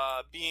of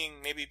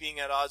being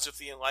at odds with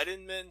the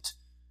Enlightenment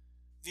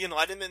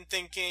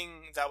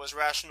thinking that was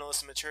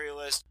rationalist and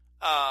materialist,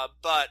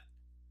 but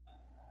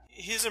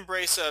his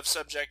embrace of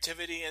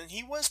subjectivity, and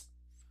he was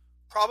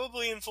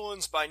probably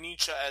influenced by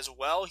Nietzsche as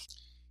well.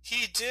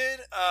 He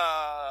did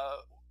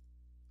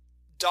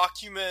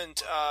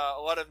document a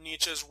lot of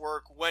Nietzsche's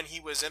work when he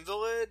was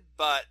invalid,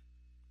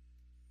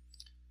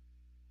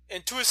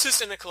 and to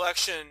assist in a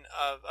collection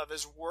of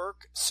his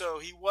work, so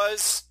he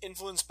was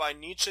influenced by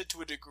Nietzsche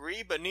to a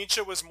degree, but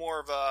Nietzsche was more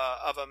of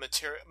a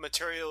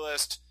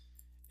materialist,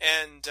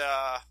 and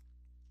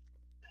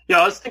yeah,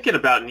 I was thinking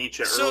about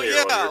Nietzsche earlier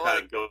yeah, when we were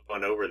kind of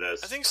going over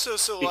this. I think so.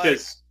 So because, like,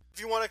 if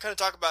you want to kind of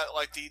talk about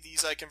like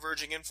these like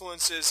converging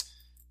influences,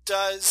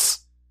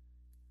 does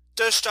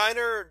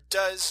Steiner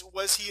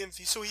was he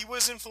so he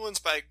was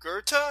influenced by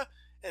Goethe,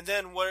 and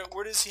then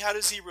how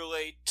does he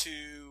relate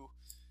to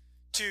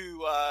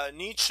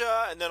Nietzsche,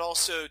 and then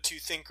also to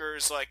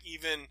thinkers like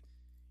even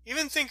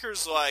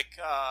thinkers like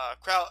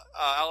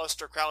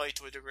Aleister Crowley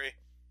to a degree?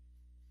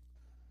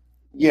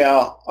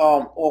 Yeah.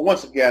 Well,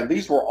 once again,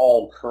 these were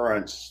all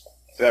currents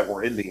that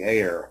were in the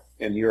air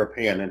in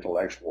European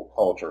intellectual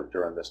culture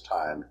during this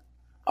time.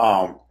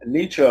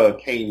 Nietzsche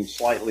came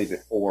slightly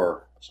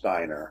before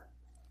Steiner,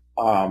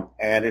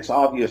 and it's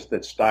obvious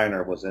that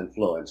Steiner was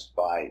influenced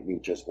by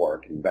Nietzsche's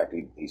work. In fact,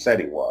 he said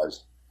he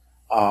was.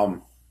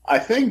 I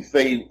think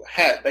they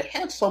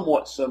had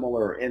somewhat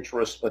similar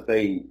interests, but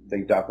they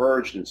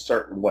diverged in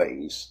certain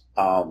ways.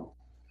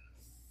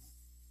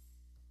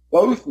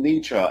 Both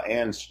Nietzsche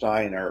and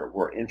Steiner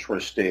were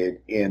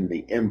interested in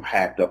the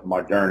impact of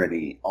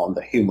modernity on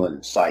the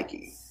human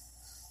psyche.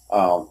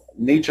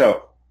 Nietzsche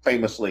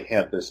famously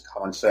had this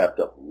concept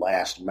of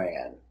last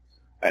man,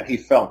 and he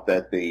felt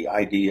that the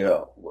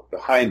idea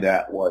behind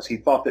that was he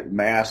thought that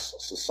mass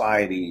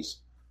societies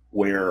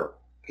where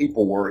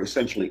people were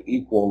essentially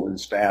equal in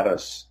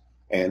status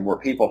and where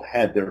people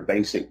had their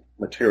basic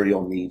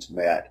material needs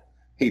met,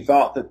 he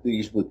thought that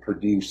these would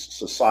produce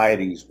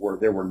societies where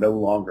there were no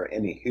longer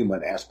any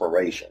human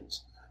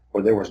aspirations,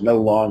 where there was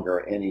no longer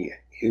any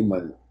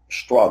human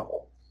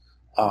struggle.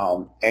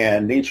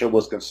 And Nietzsche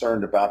was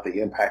concerned about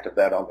the impact of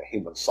that on the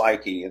human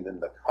psyche, and then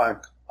the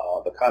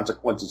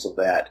consequences of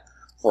that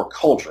for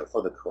culture,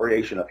 for the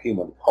creation of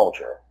human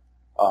culture.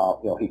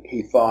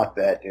 He thought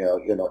that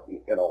in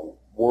a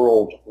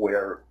world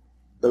where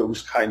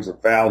those kinds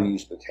of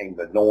values became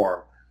the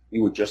norm,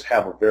 you would just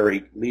have a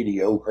very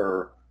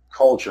mediocre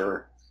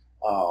culture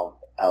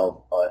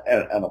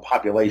and a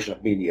population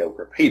of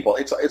mediocre people.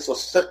 It's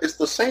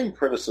the same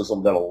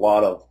criticism that a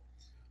lot of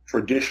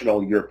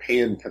traditional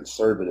European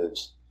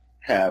conservatives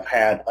have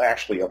had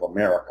actually of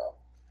America.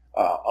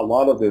 A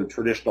lot of the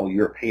traditional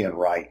European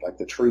right, like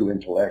the true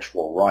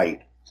intellectual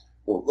right,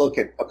 will look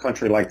at a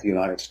country like the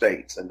United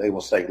States and they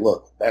will say,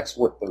 look, that's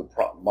what the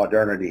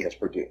modernity has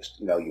produced.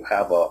 You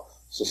have a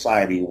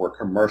society where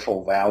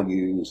commercial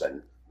values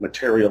and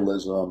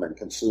materialism and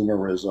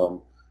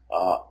consumerism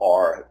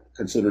are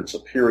considered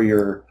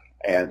superior,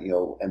 and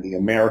the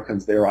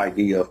Americans, their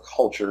idea of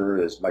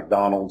culture is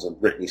McDonald's and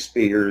Britney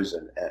Spears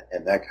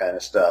and that kind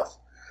of stuff.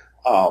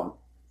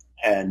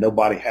 And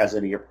nobody has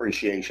any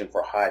appreciation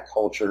for high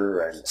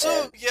culture.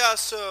 So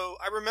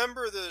I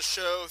remember the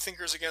show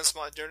Thinkers Against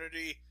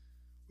Modernity.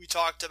 We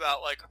talked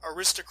about like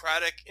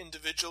aristocratic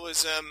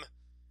individualism,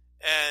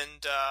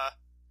 and I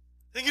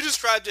think you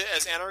described it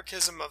as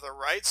anarchism of the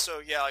right.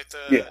 So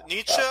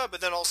Nietzsche, but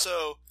then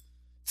also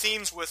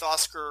themes with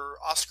Oscar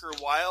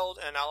Wilde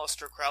and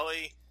Aleister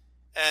Crowley.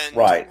 And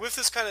with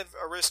this kind of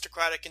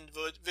aristocratic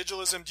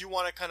individualism, do you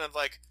want to kind of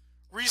like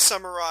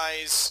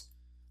re-summarize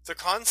the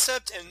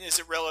concept, and is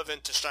it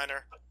relevant to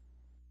Steiner?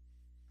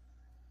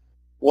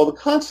 Well, the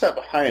concept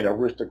behind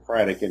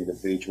aristocratic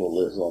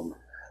individualism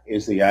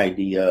is the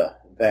idea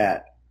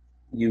that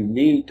you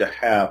need to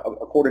have,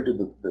 according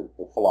to the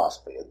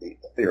philosophy, the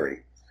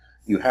theory,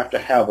 you have to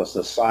have a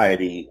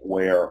society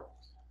where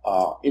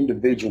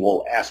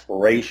individual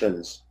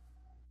aspirations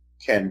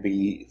can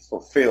be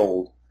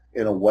fulfilled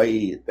in a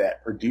way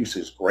that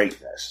produces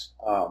greatness.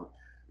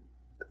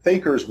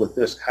 Thinkers with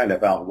this kind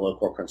of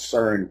outlook are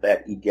concerned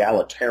that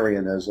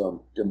egalitarianism,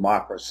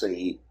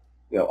 democracy,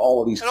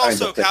 all of these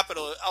kinds of things.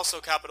 Also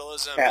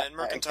capitalism and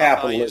mercantile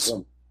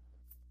capitalism,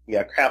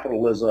 values.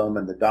 Capitalism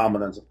and the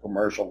dominance of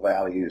commercial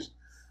values.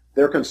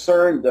 They're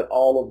concerned that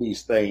all of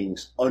these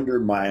things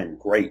undermine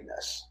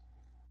greatness.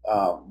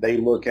 They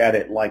look at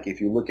it like, if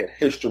you look at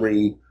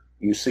history,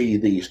 you see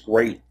these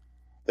great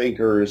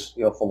thinkers,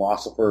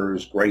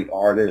 philosophers, great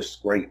artists,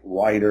 great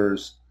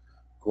writers,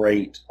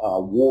 great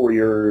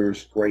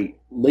warriors, great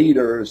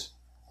leaders.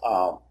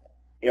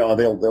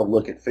 they'll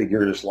look at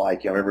figures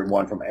like,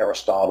 everyone from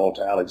Aristotle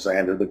to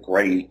Alexander the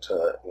Great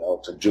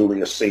to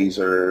Julius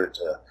Caesar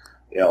to,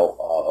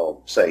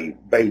 say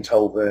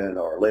Beethoven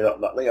or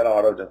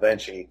Leonardo da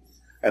Vinci.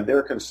 And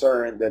they're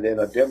concerned that in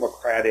a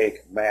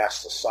democratic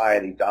mass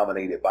society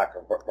dominated by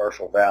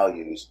commercial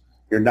values,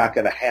 you're not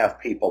going to have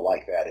people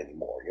like that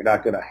anymore. You're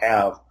not going to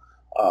have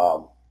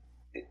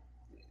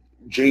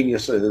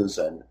geniuses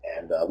and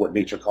what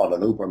Nietzsche called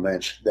an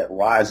Übermensch that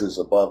rises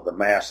above the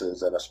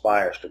masses and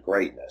aspires to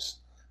greatness.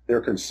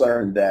 They're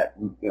concerned that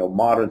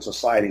modern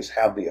societies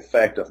have the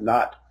effect of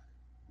not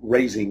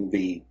raising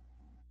the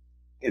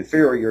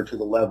inferior to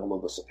the level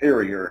of the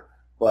superior,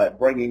 but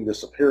bringing the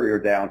superior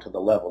down to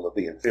the level of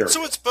the inferior.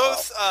 So it's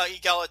both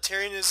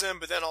egalitarianism,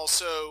 but then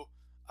also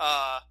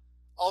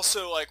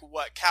like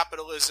what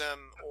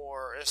capitalism,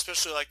 or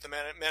especially like the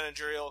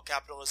managerial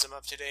capitalism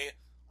of today,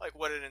 like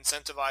what it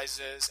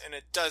incentivizes, and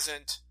it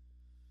doesn't,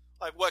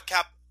 like what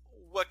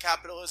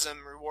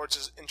capitalism rewards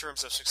us in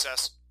terms of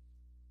success.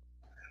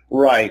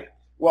 Right.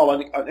 Well,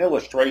 an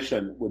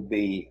illustration would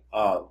be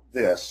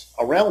this.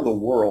 Around the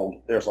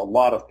world, there's a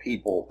lot of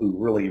people who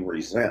really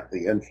resent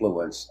the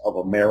influence of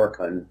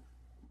American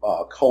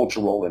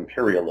cultural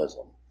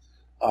imperialism.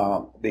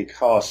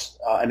 Because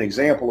an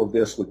example of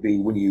this would be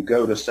when you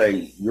go to,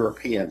 say,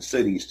 European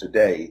cities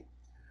today,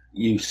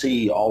 you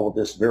see all of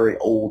this very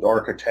old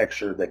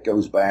architecture that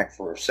goes back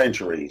for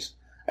centuries.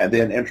 And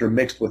then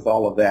intermixed with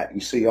all of that,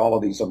 you see all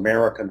of these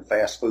American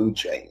fast food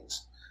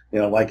chains.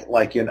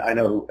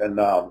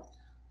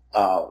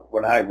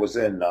 When I was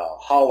in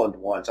Holland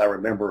once, I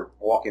remember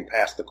walking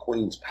past the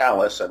Queen's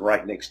Palace, and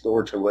right next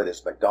door to it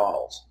is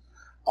McDonald's.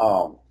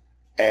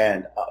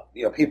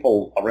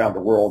 People around the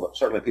world,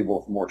 certainly people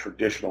with more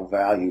traditional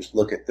values,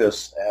 look at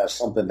this as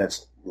something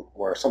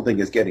where something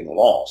is getting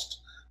lost.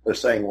 They're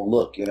saying, well,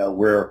 look,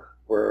 we're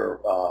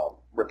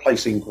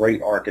replacing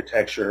great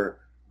architecture,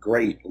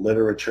 great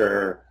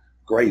literature,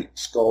 great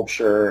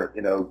sculpture,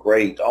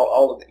 great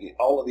all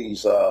of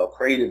these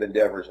creative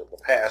endeavors of the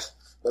past.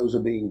 Those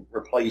are being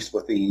replaced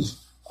with these,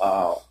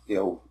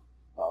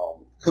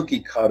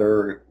 cookie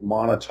cutter,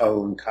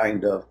 monotone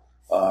kind of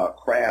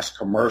crass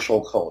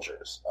commercial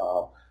cultures.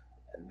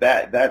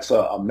 That's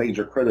a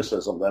major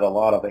criticism that a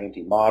lot of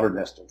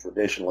anti-modernists and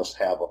traditionalists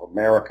have of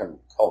American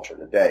culture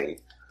today.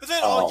 But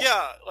then,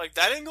 like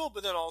that angle,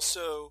 but then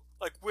also,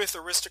 like with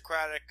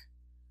aristocratic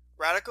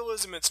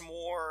radicalism, it's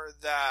more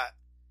that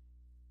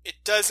it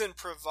doesn't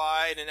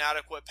provide an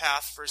adequate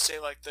path for, say,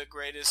 like the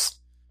greatest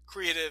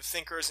creative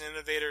thinkers and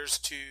innovators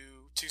to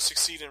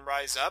succeed and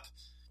rise up.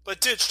 But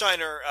did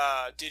Steiner,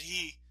 did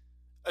he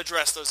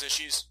address those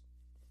issues?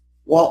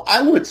 Well,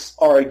 I would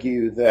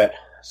argue that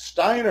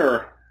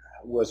Steiner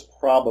was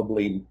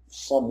probably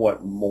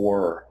somewhat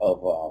more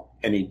of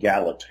an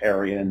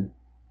egalitarian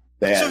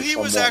than. So he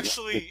was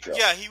actually,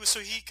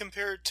 he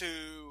compared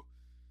to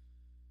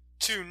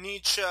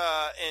Nietzsche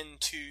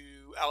and to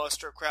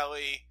Aleister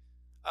Crowley,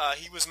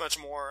 he was much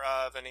more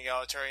of an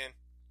egalitarian.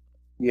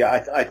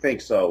 Yeah, I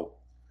think so.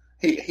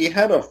 He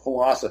had a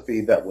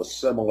philosophy that was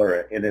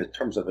similar in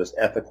terms of his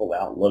ethical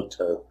outlook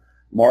to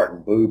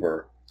Martin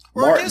Buber.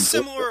 Or I guess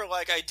similar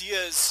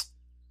ideas.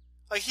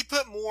 Like he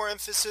put more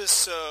emphasis.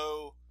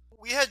 So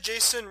we had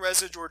Jason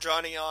Reza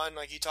Giorgiani on.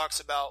 Like he talks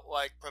about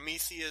like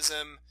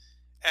Prometheism,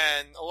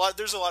 and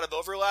there's a lot of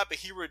overlap. But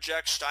he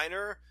rejects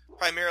Steiner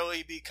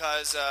primarily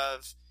because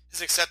of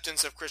his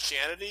acceptance of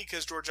Christianity.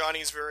 Because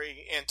Giorgiani is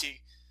very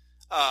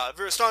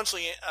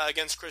staunchly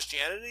against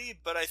Christianity.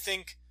 But I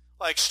think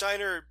like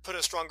Steiner put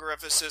a stronger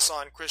emphasis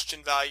on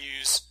Christian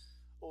values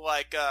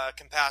like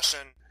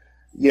compassion.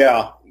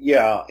 Yeah.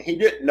 He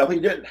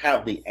didn't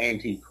have the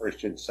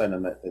anti-Christian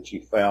sentiment that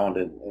you found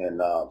in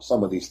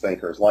some of these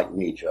thinkers like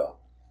Nietzsche.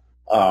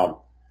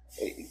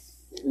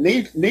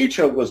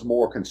 Nietzsche was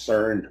more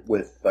concerned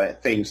with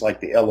things like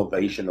the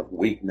elevation of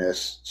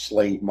weakness,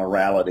 slave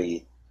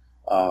morality,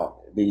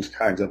 these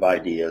kinds of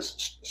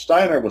ideas.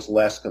 Steiner was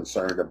less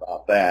concerned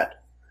about that.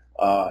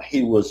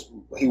 He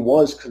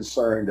was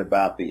concerned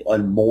about the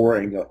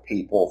unmooring of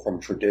people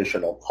from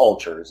traditional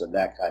cultures and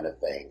that kind of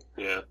thing.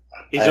 Yeah,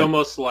 he's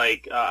almost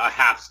like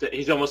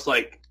he's almost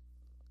like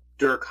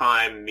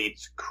Durkheim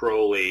meets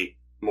Crowley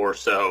more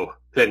so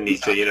than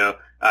Nietzsche.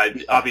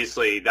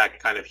 Obviously that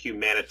kind of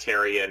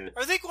humanitarian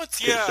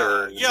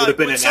concern would have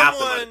been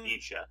anathema to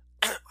Nietzsche.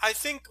 I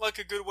think like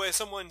a good way.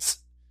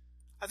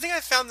 I think I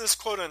found this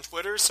quote on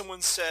Twitter.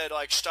 Someone said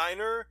like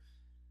Steiner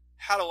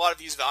had a lot of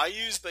these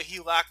values, but he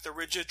lacked the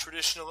rigid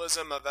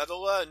traditionalism of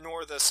Vedala,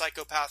 nor the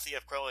psychopathy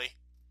of Crowley.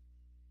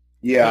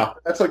 Yeah,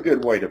 that's a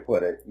good way to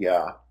put it.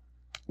 Yeah.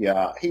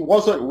 He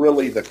wasn't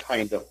really the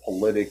kind of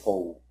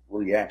political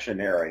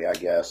reactionary, I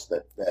guess,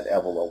 that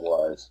Evola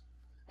was.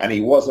 And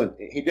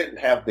he didn't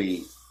have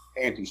the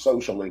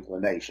antisocial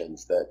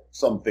inclinations that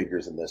some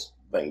figures in this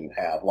vein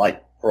have,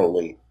 like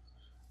Crowley.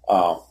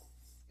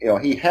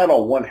 He had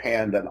on one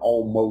hand an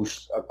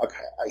almost,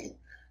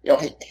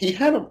 he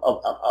had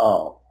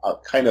a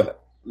kind of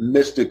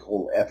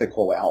mystical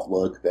ethical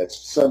outlook that's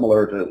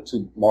similar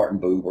to Martin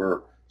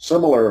Buber,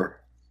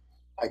 similar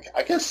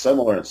I guess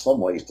similar in some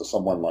ways to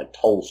someone like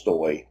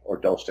Tolstoy or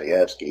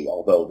Dostoevsky,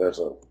 although there's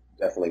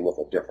definitely with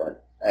a different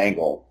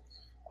angle.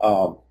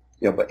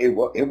 But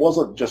it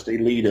wasn't just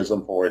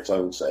elitism for its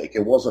own sake.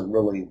 It wasn't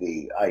really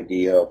the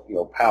idea of,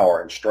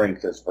 power and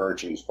strength as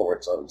virtues for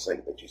its own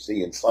sake that you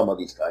see in some of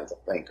these kinds of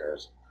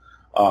thinkers.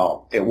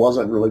 It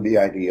wasn't really the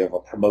idea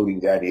of promoting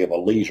the idea of a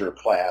leisure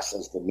class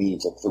as the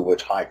means through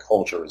which high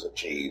culture is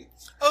achieved.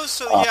 Oh,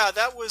 so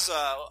that was,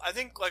 I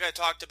think, like I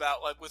talked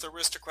about, like with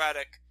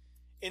aristocratic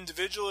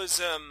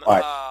individualism,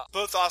 Right.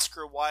 Both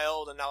Oscar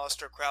Wilde and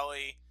Aleister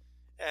Crowley,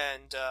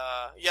 and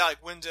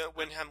like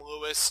Wyndham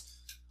Lewis,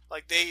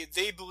 like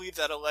they believed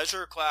that a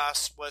leisure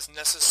class was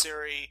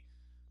necessary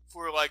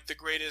for like the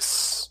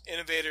greatest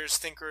innovators,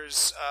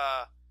 thinkers,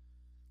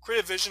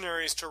 creative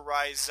visionaries to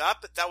rise up.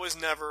 But that was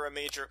never a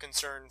major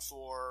concern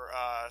for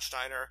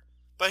Steiner.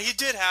 But he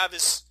did have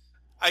his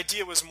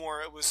idea was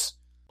more, it was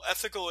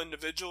ethical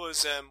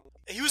individualism.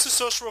 He was a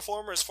social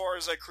reformer as far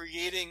as like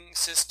creating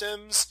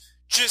systems,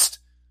 just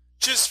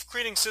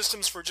creating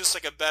systems for just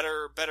like a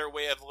better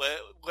way of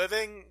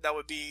living that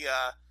would be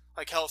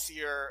like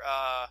healthier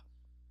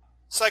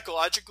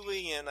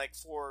psychologically and like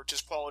for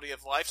just quality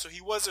of life. So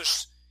he was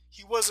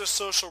a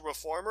social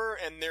reformer,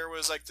 and there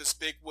was like this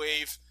big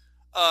wave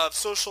of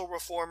social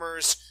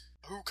reformers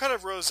who kind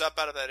of rose up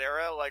out of that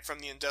era, like from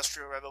the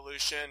Industrial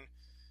Revolution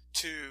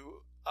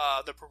to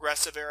the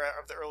progressive era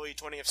of the early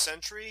 20th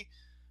century.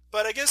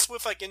 But I guess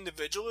with like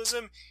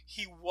individualism,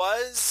 he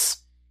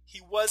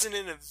wasn't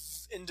an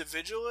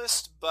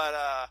individualist, but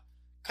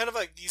kind of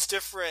like these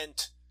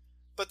different,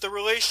 but the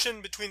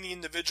relation between the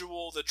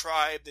individual, the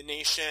tribe, the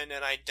nation,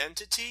 and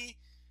identity,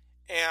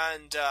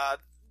 and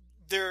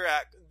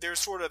they're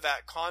sort of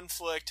at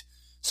conflict.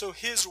 So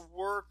his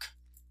work,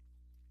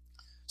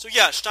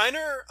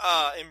 Steiner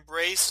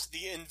embraced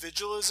the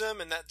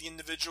individualism, and that the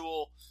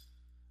individual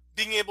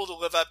being able to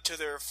live up to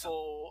their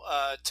full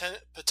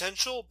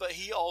potential, but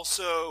he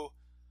also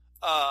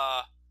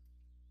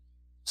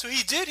so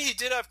he did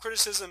have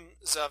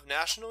criticisms of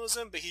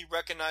nationalism, but he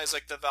recognized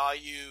like the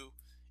value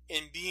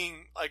in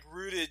being like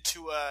rooted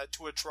to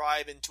a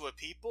tribe and to a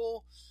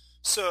people.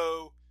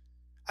 So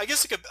I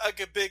guess like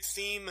a big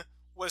theme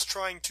was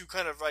trying to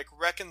kind of like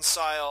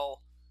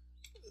reconcile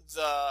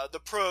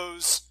the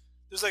pros.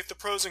 There's like the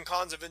pros and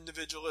cons of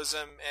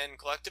individualism and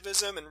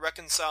collectivism, and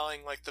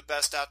reconciling like the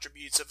best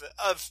attributes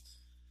of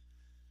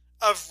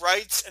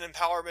rights and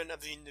empowerment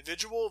of the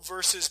individual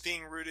versus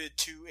being rooted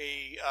to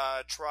a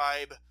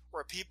tribe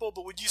or a people.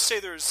 But would you say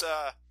there's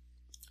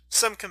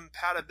some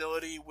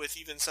compatibility with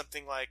even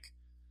something like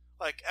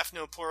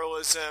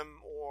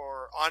ethnopluralism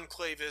or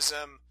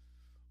enclavism,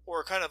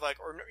 or kind of like,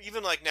 or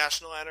even like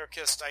national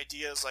anarchist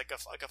ideas like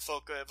a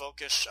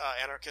folkish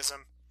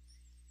anarchism?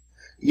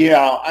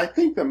 Yeah, I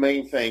think the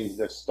main thing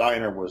that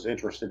Steiner was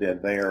interested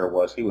in there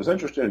was he was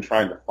interested in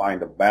trying to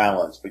find a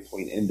balance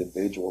between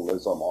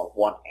individualism on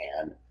one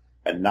hand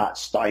and not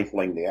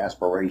stifling the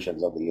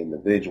aspirations of the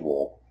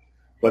individual,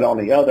 but on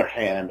the other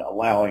hand,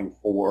 allowing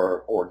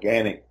for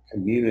organic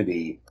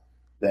community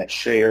that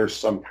shares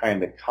some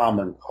kind of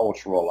common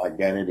cultural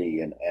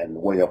identity and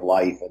way of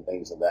life and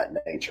things of that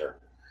nature.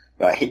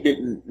 He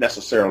didn't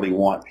necessarily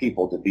want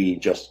people to be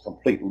just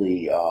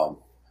completely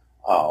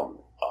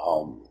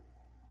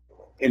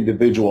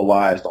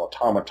individualized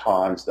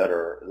automatons that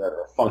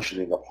are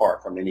functioning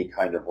apart from any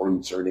kind of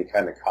roots or any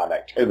kind of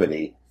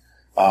connectivity.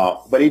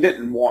 But he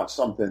didn't want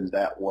something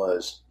that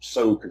was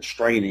so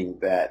constraining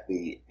that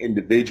the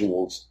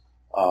individuals,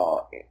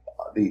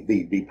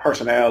 the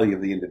personality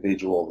of the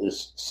individual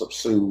is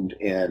subsumed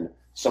in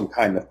some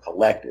kind of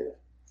collective.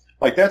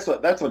 Like that's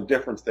a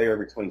difference there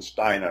between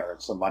Steiner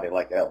and somebody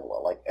like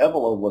Evola. Like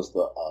Evola was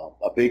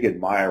a big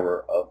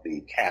admirer of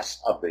the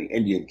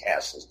Indian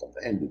caste system,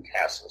 the Hindu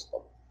caste system,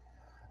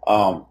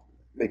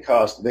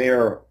 because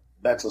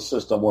that's a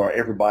system where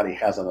everybody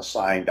has an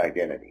assigned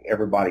identity.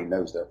 Everybody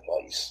knows their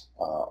place,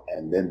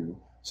 and then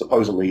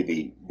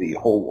supposedly the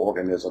whole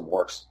organism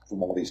works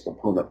from all these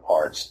component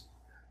parts.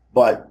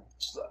 But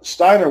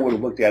Steiner would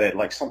have looked at it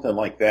like something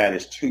like that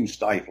is too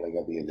stifling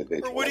of the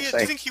individual. Or do you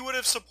think he would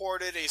have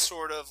supported a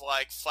sort of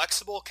like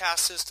flexible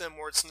caste system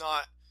where it's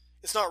not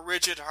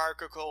rigid,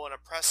 hierarchical, and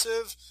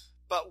oppressive,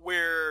 but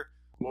where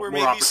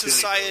maybe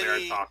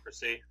society,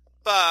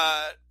 but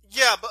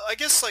I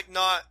guess like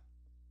not.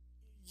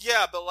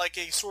 Yeah, but like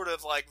a sort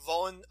of like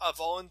a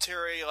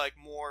voluntary, like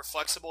more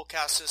flexible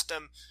caste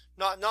system,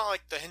 not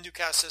like the Hindu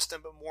caste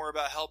system, but more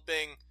about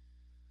helping,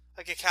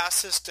 like a caste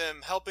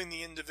system helping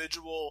the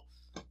individual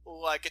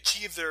like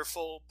achieve their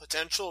full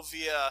potential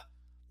via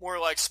more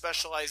like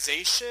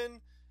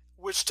specialization,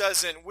 which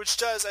does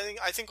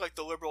I think like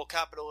the liberal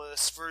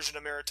capitalist version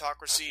of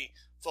meritocracy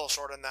falls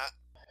short on that.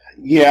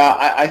 Yeah,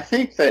 I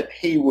think that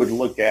he would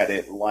look at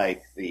it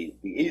like the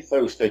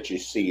ethos that you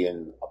see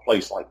in a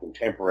place like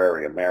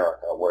contemporary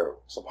America, where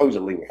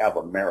supposedly we have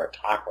a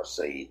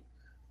meritocracy,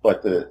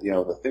 but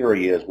the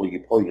theory is, well, you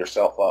pull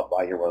yourself up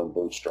by your own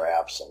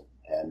bootstraps,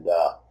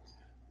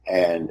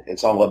 and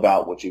it's all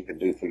about what you can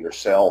do for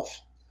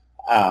yourself.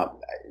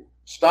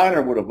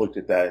 Steiner would have looked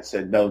at that and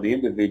said, no, the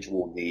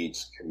individual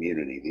needs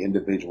community. The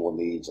individual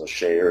needs a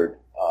shared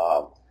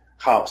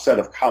set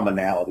of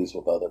commonalities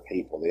with other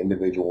people. The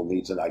individual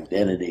needs an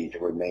identity to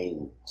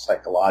remain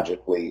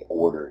psychologically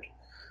ordered.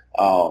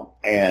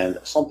 And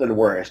something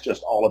where it's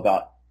just all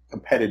about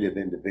competitive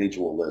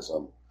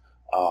individualism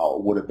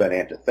would have been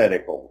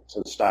antithetical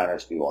to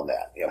Steiner's view on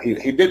that.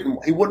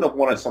 He wouldn't have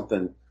wanted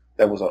something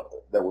that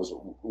was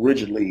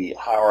rigidly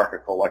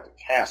hierarchical like the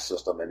caste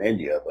system in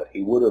India, but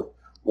he would have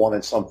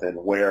wanted something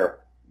where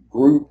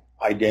group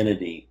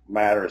identity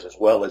matters as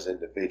well as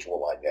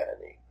individual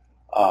identity.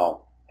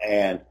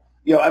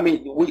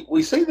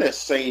 We see this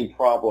same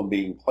problem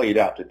being played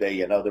out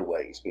today in other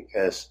ways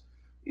because,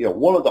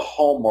 one of the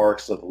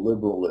hallmarks of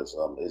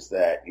liberalism is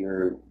that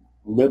you're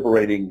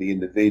liberating the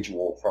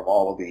individual from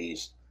all of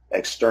these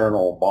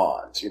external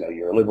bonds.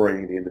 You're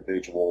liberating the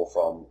individual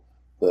from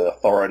the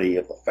authority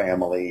of the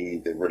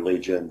family, the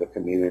religion, the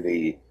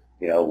community,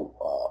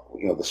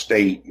 the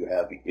state. You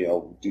have,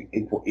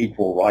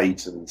 equal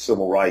rights and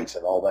civil rights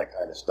and all that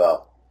kind of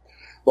stuff.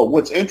 But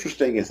what's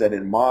interesting is that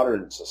in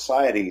modern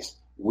societies,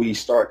 we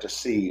start to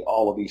see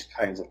all of these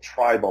kinds of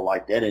tribal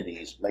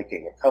identities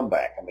making a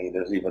comeback. I mean,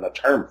 there's even a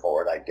term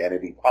for it,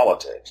 identity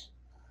politics.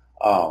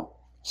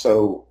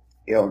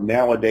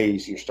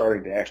 Nowadays you're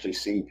starting to actually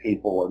see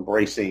people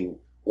embracing,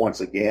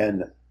 once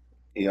again,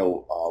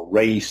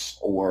 race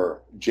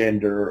or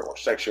gender or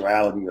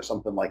sexuality or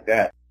something like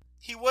that.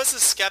 He was a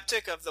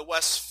skeptic of the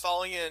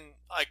Westphalian,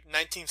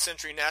 19th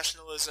century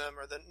nationalism,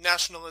 or the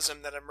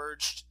nationalism that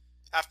emerged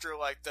after,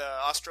 the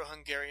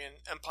Austro-Hungarian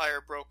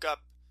Empire broke up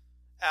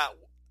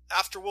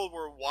after World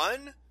War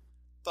I.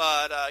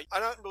 But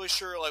I'm not really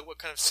sure, what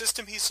kind of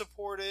system he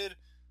supported,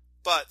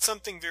 but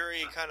something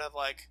very kind of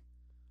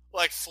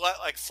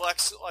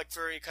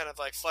very kind of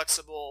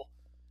flexible,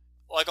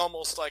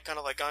 almost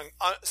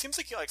seems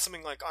like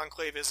something like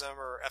enclavism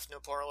or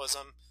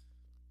ethnopluralism.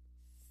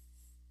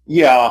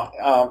 Yeah,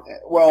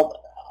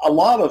 well, a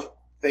lot of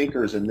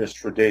thinkers in this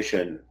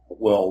tradition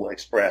will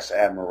express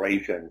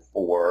admiration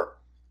for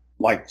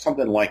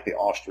something like the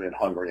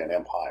Austrian-Hungarian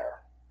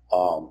Empire,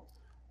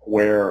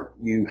 where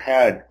you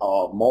had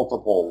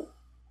multiple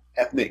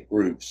ethnic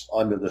groups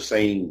under the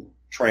same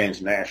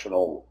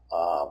transnational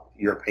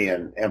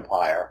European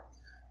empire,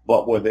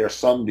 but where there's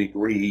some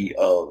degree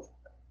of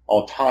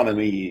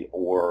autonomy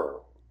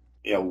or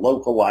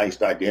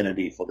localized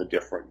identity for the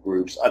different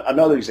groups.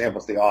 Another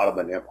example is the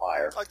Ottoman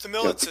Empire, like the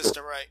Millet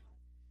system, right?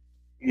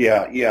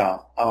 Yeah.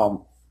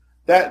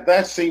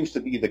 That seems to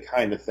be the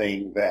kind of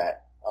thing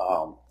that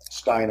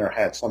Steiner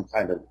had some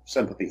kind of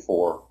sympathy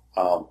for,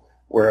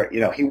 where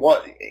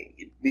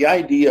the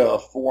idea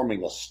of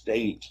forming a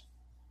state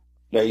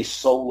based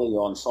solely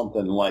on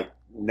something like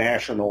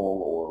national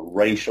or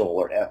racial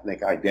or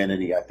ethnic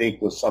identity, I think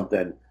was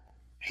something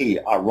he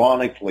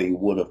ironically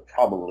would have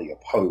probably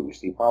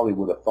opposed. He probably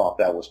would have thought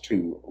that was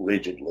too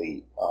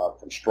rigidly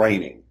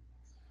constraining.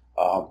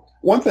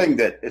 One thing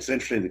that is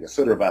interesting to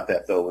consider about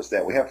that, though, is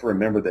that we have to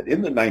remember that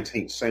in the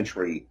 19th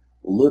century,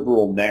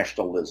 liberal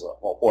nationalism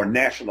or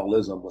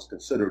nationalism was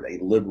considered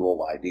a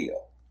liberal idea.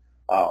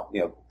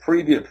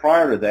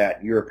 Prior to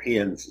that,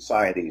 European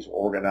societies were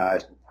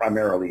organized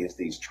primarily as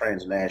these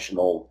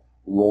transnational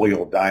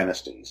royal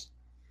dynasties.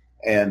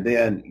 And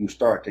then you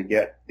start to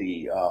get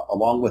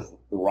along with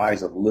the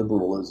rise of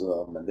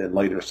liberalism and then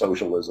later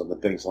socialism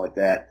and things like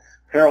that,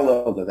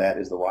 parallel to that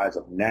is the rise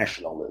of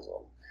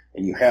nationalism.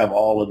 And you have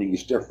all of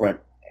these different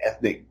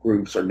ethnic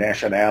groups or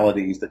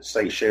nationalities that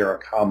say share a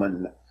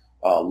common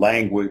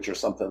language or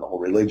something, or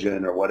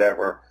religion or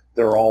whatever.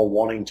 They're all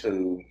wanting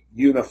to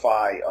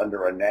unify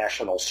under a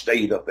national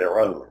state of their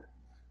own.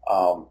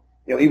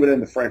 Even in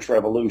the French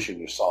Revolution,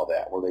 you saw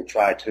that, where they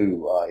tried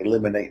to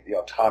eliminate the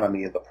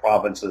autonomy of the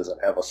provinces and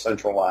have a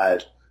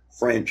centralized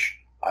French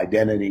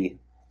identity,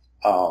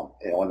 and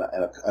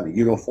a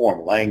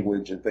uniform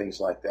language and things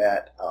like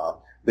that.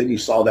 Then you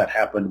saw that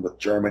happen with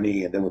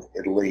Germany and then with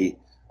Italy,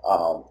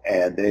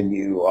 and then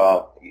you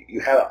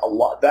had a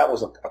lot. That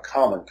was a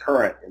common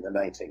current in the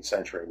 19th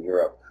century in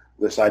Europe.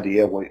 This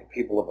idea where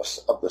people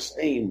of the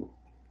same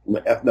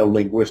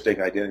ethno-linguistic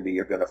identity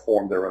are going to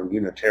form their own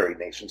unitary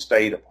nation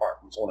state apart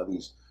from one of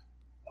these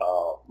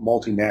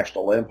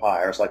multinational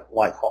empires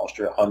like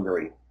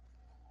Austria-Hungary.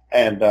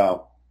 And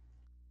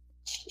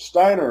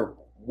Steiner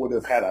would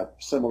have had a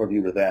similar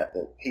view to that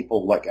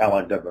people like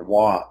Alain de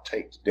Benoit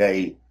take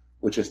today,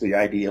 which is the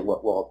idea,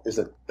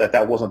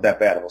 that wasn't that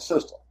bad of a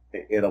system.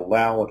 It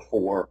allowed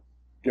for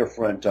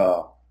different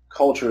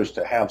cultures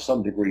to have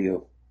some degree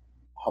of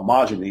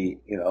homogeny,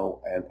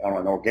 and on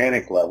an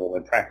organic level,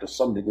 and practice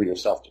some degree of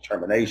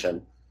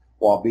self-determination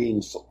while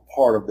being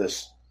part of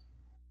this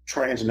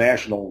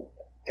transnational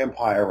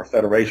empire or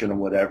federation or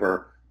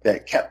whatever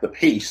that kept the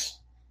peace,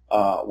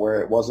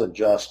 where it wasn't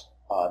just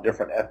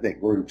different ethnic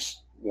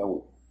groups,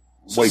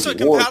 so it's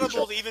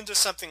compatible even to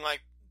something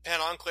like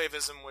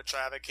pan-enclavism, which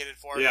I advocated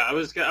for. Yeah, I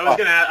was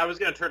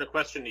gonna turn a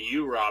question to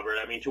you, Robert.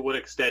 I mean, to what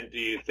extent do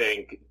you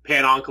think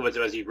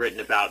pan-enclavism, as you've written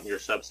about in your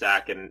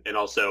Substack, and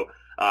also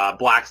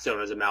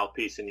Blackstone as a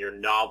mouthpiece in your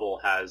novel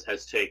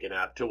has taken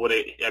up. To what do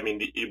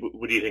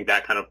you think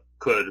that kind of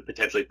could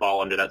potentially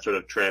fall under that sort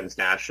of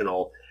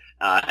transnational,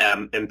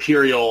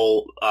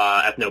 imperial,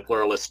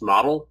 ethno-pluralist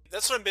model?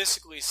 That's what I'm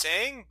basically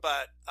saying,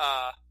 but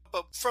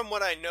from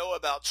what I know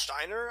about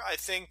Steiner, I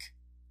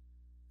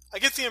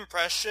get the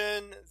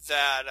impression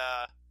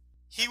that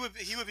he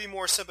would be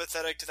more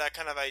sympathetic to that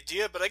kind of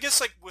idea. But I guess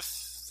like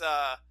with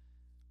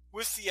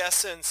the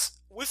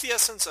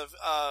essence of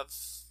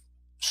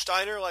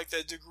Steiner, like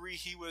the degree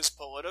he was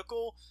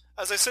political,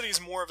 as I said, he's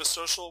more of a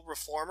social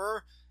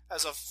reformer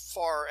as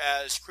far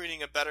as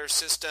creating a better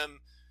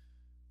system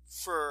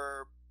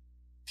for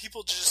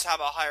people to just have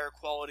a higher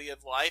quality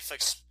of life,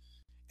 like,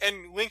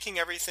 and linking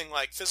everything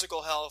like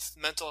physical health,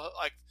 mental,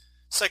 like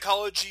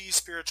psychology,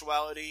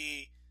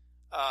 spirituality,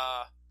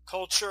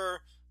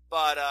 culture.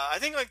 But I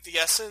think like the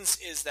essence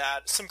is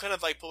that some kind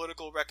of like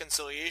political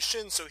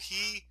reconciliation. So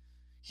he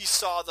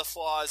saw the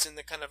flaws in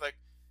the kind of like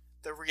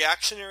the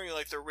reactionary,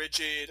 like the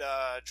rigid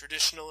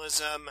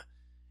traditionalism,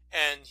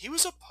 and he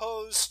was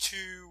opposed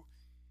to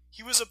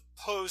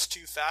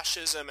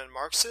fascism and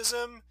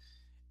Marxism.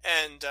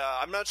 And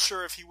I'm not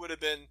sure if he would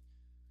have been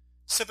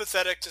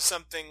sympathetic to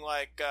something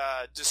like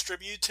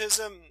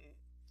distributism.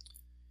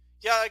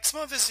 Yeah, like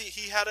some of his,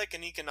 he had like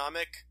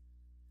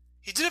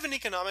he did have an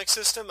economic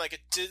system, like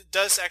it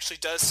does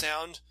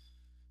sound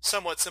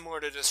somewhat similar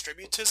to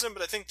distributism,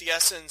 but I think the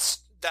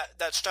essence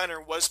that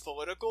Steiner was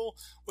political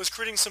was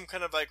creating some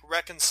kind of like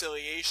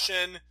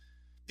reconciliation,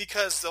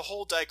 because the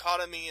whole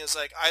dichotomy is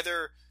like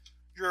either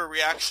you're a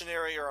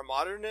reactionary or a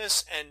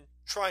modernist, and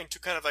trying to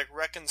kind of like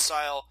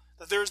reconcile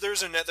that there's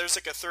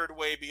like a third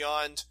way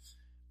beyond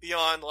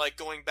like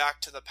going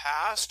back to the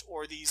past,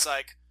 or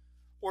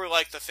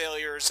like the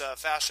failures of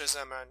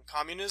fascism and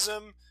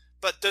communism,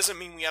 but doesn't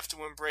mean we have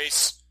to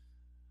embrace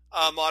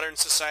modern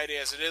society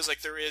as it is.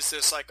 Like there is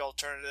this like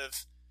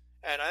alternative,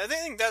 and I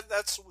think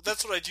that's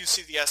what I do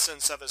see the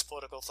essence of his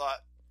political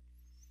thought.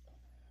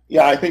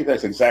 Yeah, I think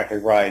that's exactly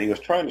right. He was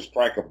trying to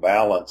strike a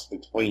balance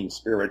between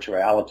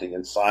spirituality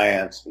and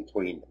science,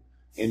 between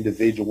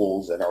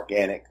individuals and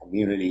organic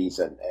communities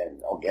and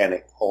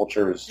organic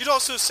cultures. You'd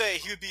also say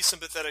he would be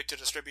sympathetic to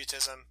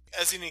distributism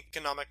as an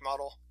economic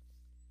model.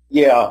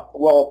 Yeah,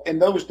 well, in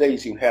those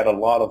days you had a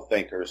lot of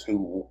thinkers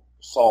who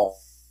saw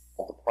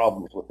the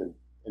problems with the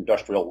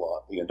Industrial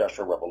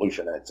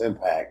Revolution and its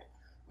impact,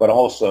 but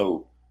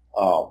also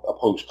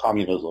opposed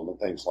communism and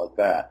things like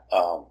that.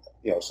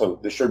 So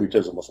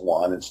distributism was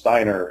one, and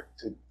Steiner,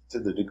 to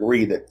the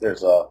degree that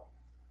there's a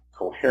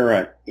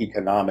coherent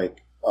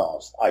economic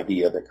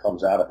idea that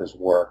comes out of his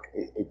work,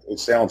 it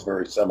sounds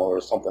very similar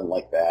to something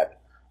like that,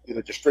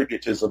 either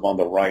distributism on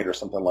the right or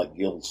something like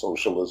guild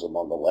socialism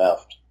on the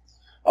left.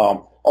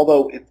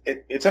 Although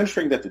it's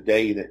interesting that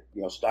today that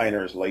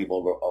Steiner is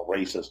labeled a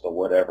racist or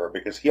whatever,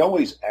 because he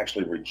always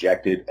actually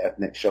rejected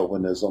ethnic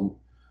chauvinism.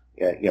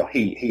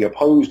 He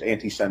opposed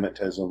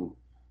anti-Semitism.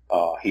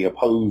 He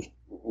opposed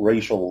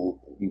racial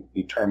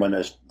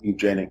determinist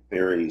eugenic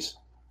theories.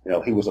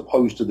 He was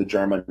opposed to the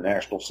German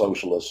National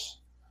Socialists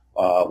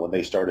when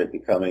they started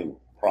becoming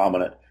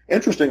prominent.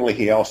 Interestingly,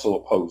 he also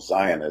opposed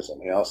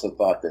Zionism. He also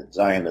thought that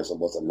Zionism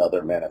was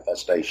another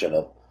manifestation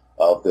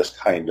of this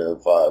kind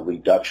of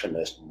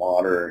reductionist,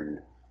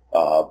 modern,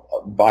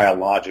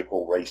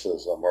 biological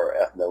racism or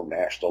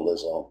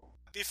ethno-nationalism.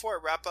 Before I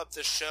wrap up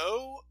the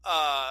show,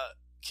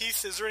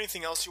 Keith, is there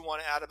anything else you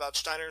want to add about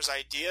Steiner's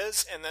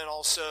ideas? And then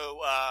also,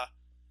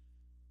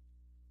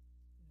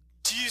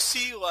 do you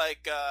see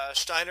like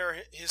Steiner,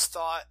 his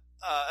thought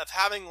of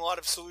having a lot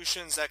of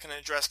solutions that can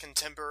address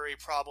contemporary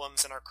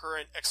problems in our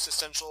current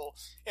existential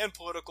and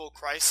political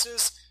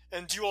crisis?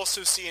 And do you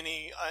also see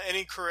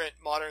any current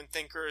modern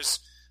thinkers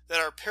that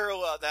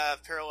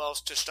have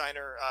parallels to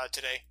Steiner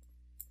today?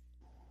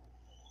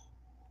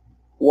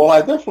 Well, I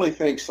definitely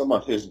think some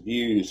of his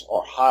views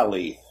are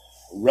highly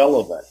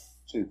relevant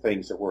to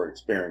things that we're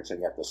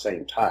experiencing at the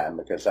same time,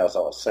 because as I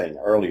was saying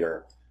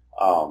earlier,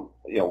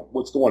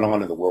 what's going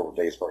on in the world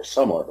today is very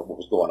similar to what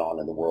was going on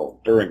in the world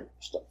during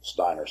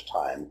Steiner's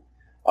time.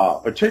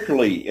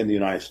 Particularly in the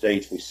United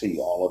States, we see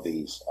all of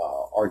these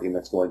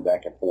arguments going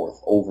back and forth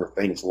over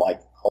things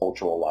like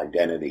cultural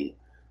identity,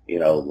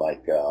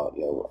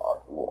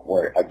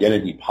 where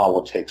identity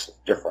politics of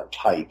different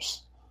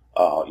types,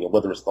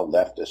 whether it's the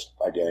leftist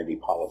identity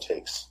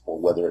politics or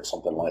whether it's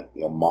something like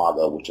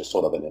MAGA, which is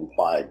sort of an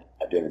implied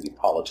identity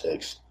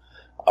politics.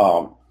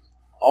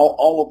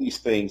 All of these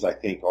things, I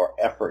think, are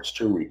efforts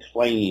to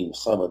reclaim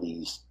some of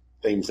these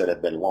things that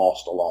have been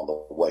lost along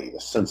the way,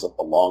 the sense of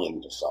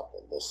belonging to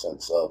something, the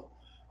sense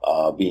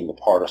of being a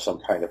part of some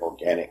kind of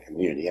organic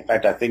community. In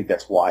fact, I think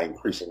that's why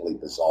increasingly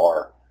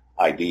bizarre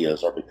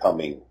ideas are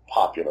becoming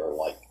popular,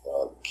 like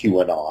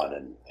QAnon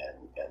and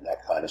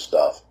that kind of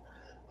stuff.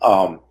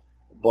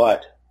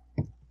 But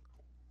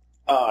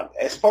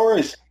as far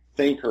as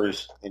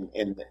thinkers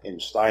in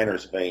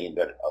Steiner's vein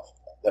that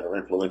are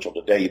influential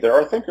today, there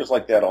are thinkers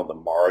like that on the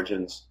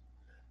margins.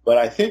 But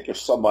I think if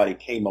somebody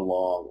came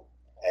along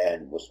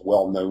and was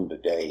well known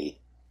today,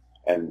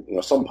 And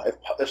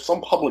if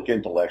some public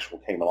intellectual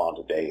came along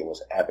today and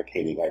was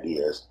advocating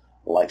ideas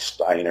like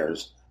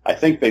Steiner's, I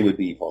think they would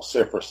be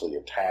vociferously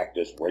attacked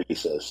as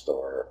racist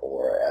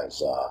or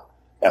as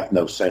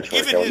ethnocentric.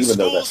 Even his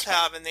schools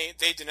have, and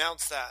they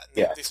denounce that.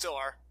 And they still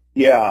are.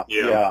 Yeah.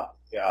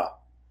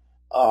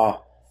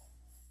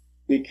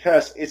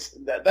 Because it's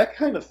that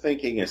kind of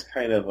thinking is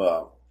kind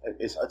of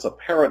it's a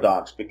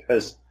paradox,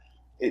 because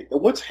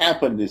what's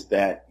happened is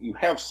that you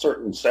have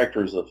certain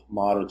sectors of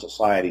modern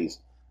societies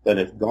that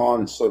have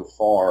gone so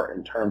far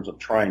in terms of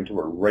trying to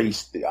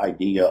erase the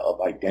idea of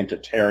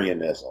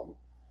identitarianism,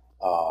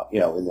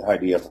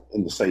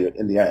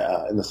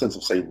 in the sense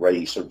of, say,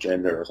 race or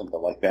gender or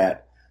something like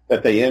that,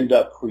 that they end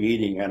up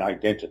creating an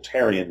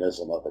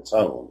identitarianism of its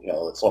own.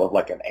 It's sort of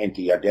like an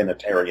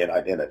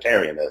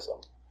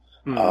anti-identitarianism.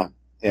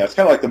 It's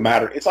kind of like the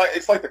matter. It's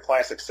like the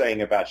classic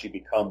saying about you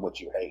become what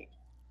you hate.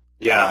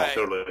 Yeah,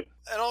 totally.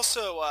 And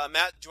also,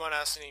 Matt, do you want to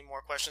ask any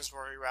more questions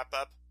before we wrap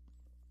up?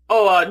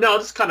 Oh, no,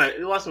 just kind of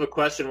less of a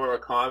question, more of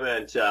a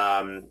comment.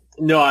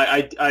 No,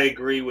 I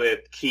agree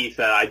with Keith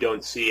that I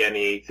don't see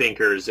any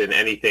thinkers in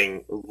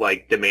anything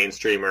like the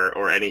mainstream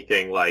or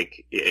anything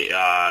like,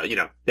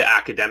 the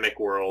academic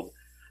world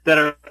that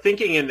are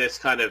thinking in this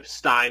kind of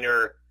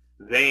Steiner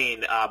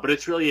vein. But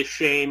it's really a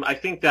shame. I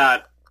think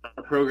that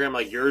a program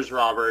like yours,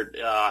 Robert,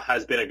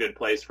 has been a good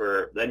place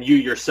and you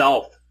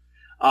yourself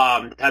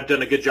have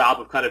done a good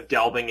job of kind of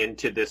delving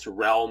into this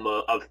realm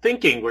of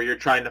thinking where you're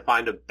trying to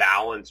find a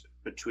balance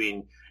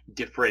between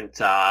different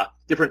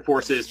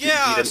forces,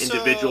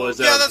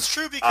 individualism. Yeah, that's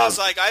true, because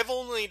I've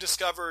only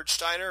discovered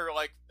Steiner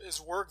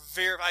his work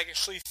fairly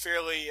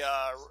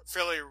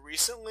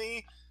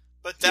recently,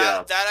 but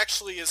that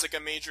actually is like a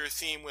major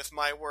theme with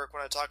my work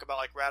when I talk about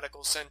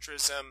radical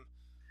centrism,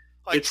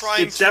 it's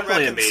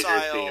definitely a major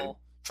theme.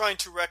 Trying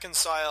to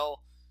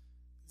reconcile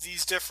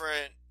these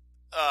different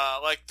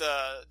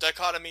the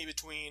dichotomy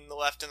between the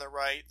left and the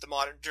right, the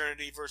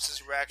modernity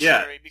versus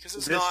reactionary, because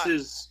it's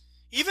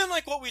even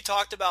like what we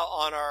talked about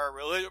on our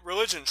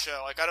religion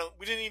show.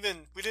 We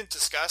didn't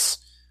discuss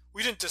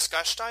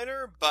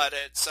Steiner, but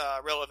it's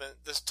relevant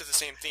to the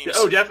same themes.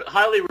 Oh, definitely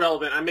highly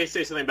relevant. I may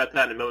say something about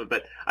that in a moment,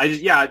 but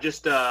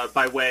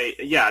by way,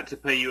 to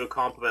pay you a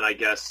compliment, I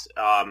guess,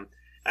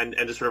 and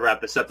to sort of wrap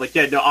this up.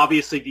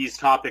 Obviously these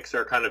topics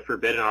are kind of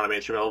forbidden on a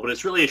mainstream level, but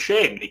it's really a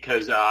shame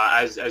because,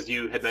 as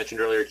you had mentioned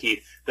earlier,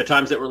 Keith, the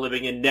times that we're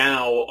living in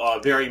now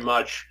very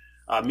much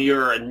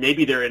mirror, and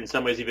maybe they're in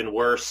some ways even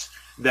worse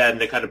than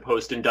the kind of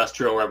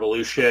post-industrial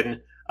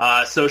revolution,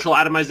 social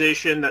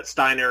atomization that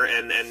Steiner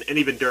and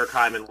even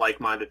Durkheim and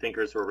like-minded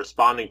thinkers were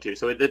responding to.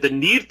 So the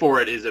need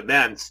for it is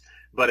immense,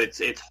 but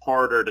it's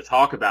harder to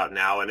talk about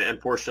now, and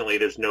unfortunately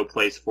there's no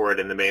place for it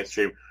in the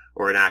mainstream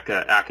or in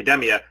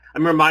academia.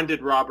 I'm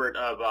reminded, Robert,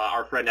 of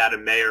our friend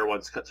Adam Mayer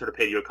once sort of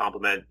paid you a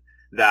compliment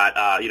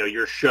that,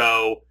 your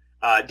show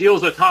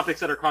deals with topics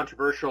that are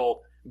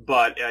controversial,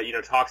 but,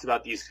 talks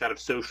about these kind of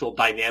social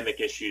dynamic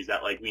issues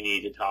that, we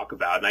need to talk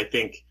about. And I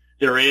think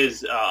there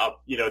is a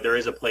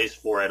place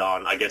for it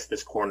on, I guess,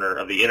 this corner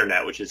of the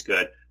internet, which is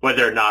good.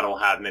 Whether or not it'll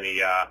have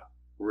many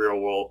real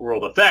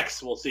world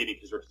effects, we'll see,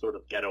 because we're sort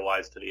of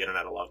ghettoized to the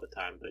internet a lot of the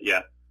time. But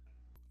yeah.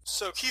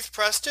 So Keith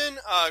Preston,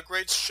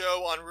 great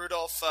show on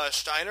Rudolf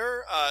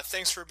Steiner.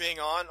 Thanks for being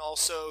on.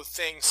 Also,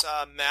 thanks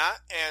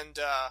Matt. And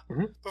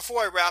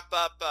before I wrap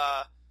up,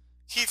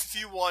 Keith, if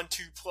you want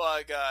to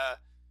plug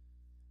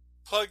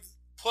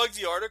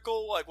the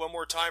article one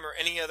more time, or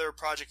any other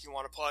project you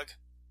want to plug.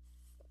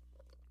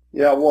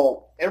 Yeah,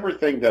 well,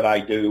 everything that I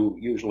do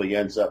usually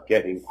ends up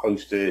getting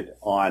posted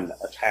on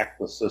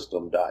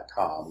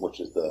attackthesystem.com, which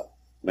is the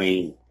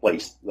main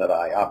place that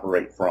I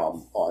operate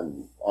from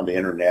on the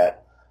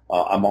internet.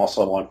 I'm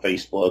also on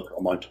Facebook.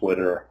 I'm on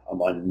Twitter.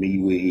 I'm on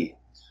MeWe.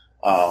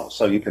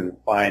 So you can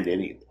find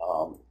any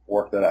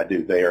work that I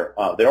do there.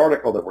 The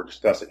article that we're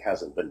discussing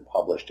hasn't been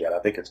published yet. I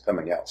think it's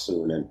coming out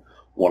soon in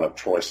one of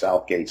Troy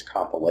Southgate's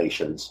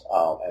compilations.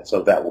 And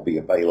so that will be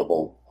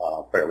available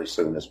fairly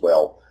soon as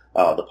well.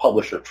 The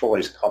publisher,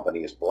 Troy's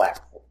company, is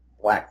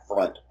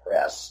Blackfront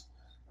Press.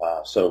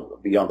 So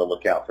be on the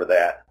lookout for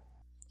that.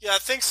 Yeah,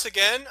 thanks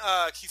again,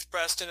 Keith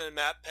Preston and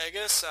Matt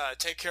Pegas.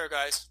 Take care,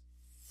 guys.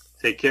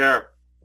 Take care.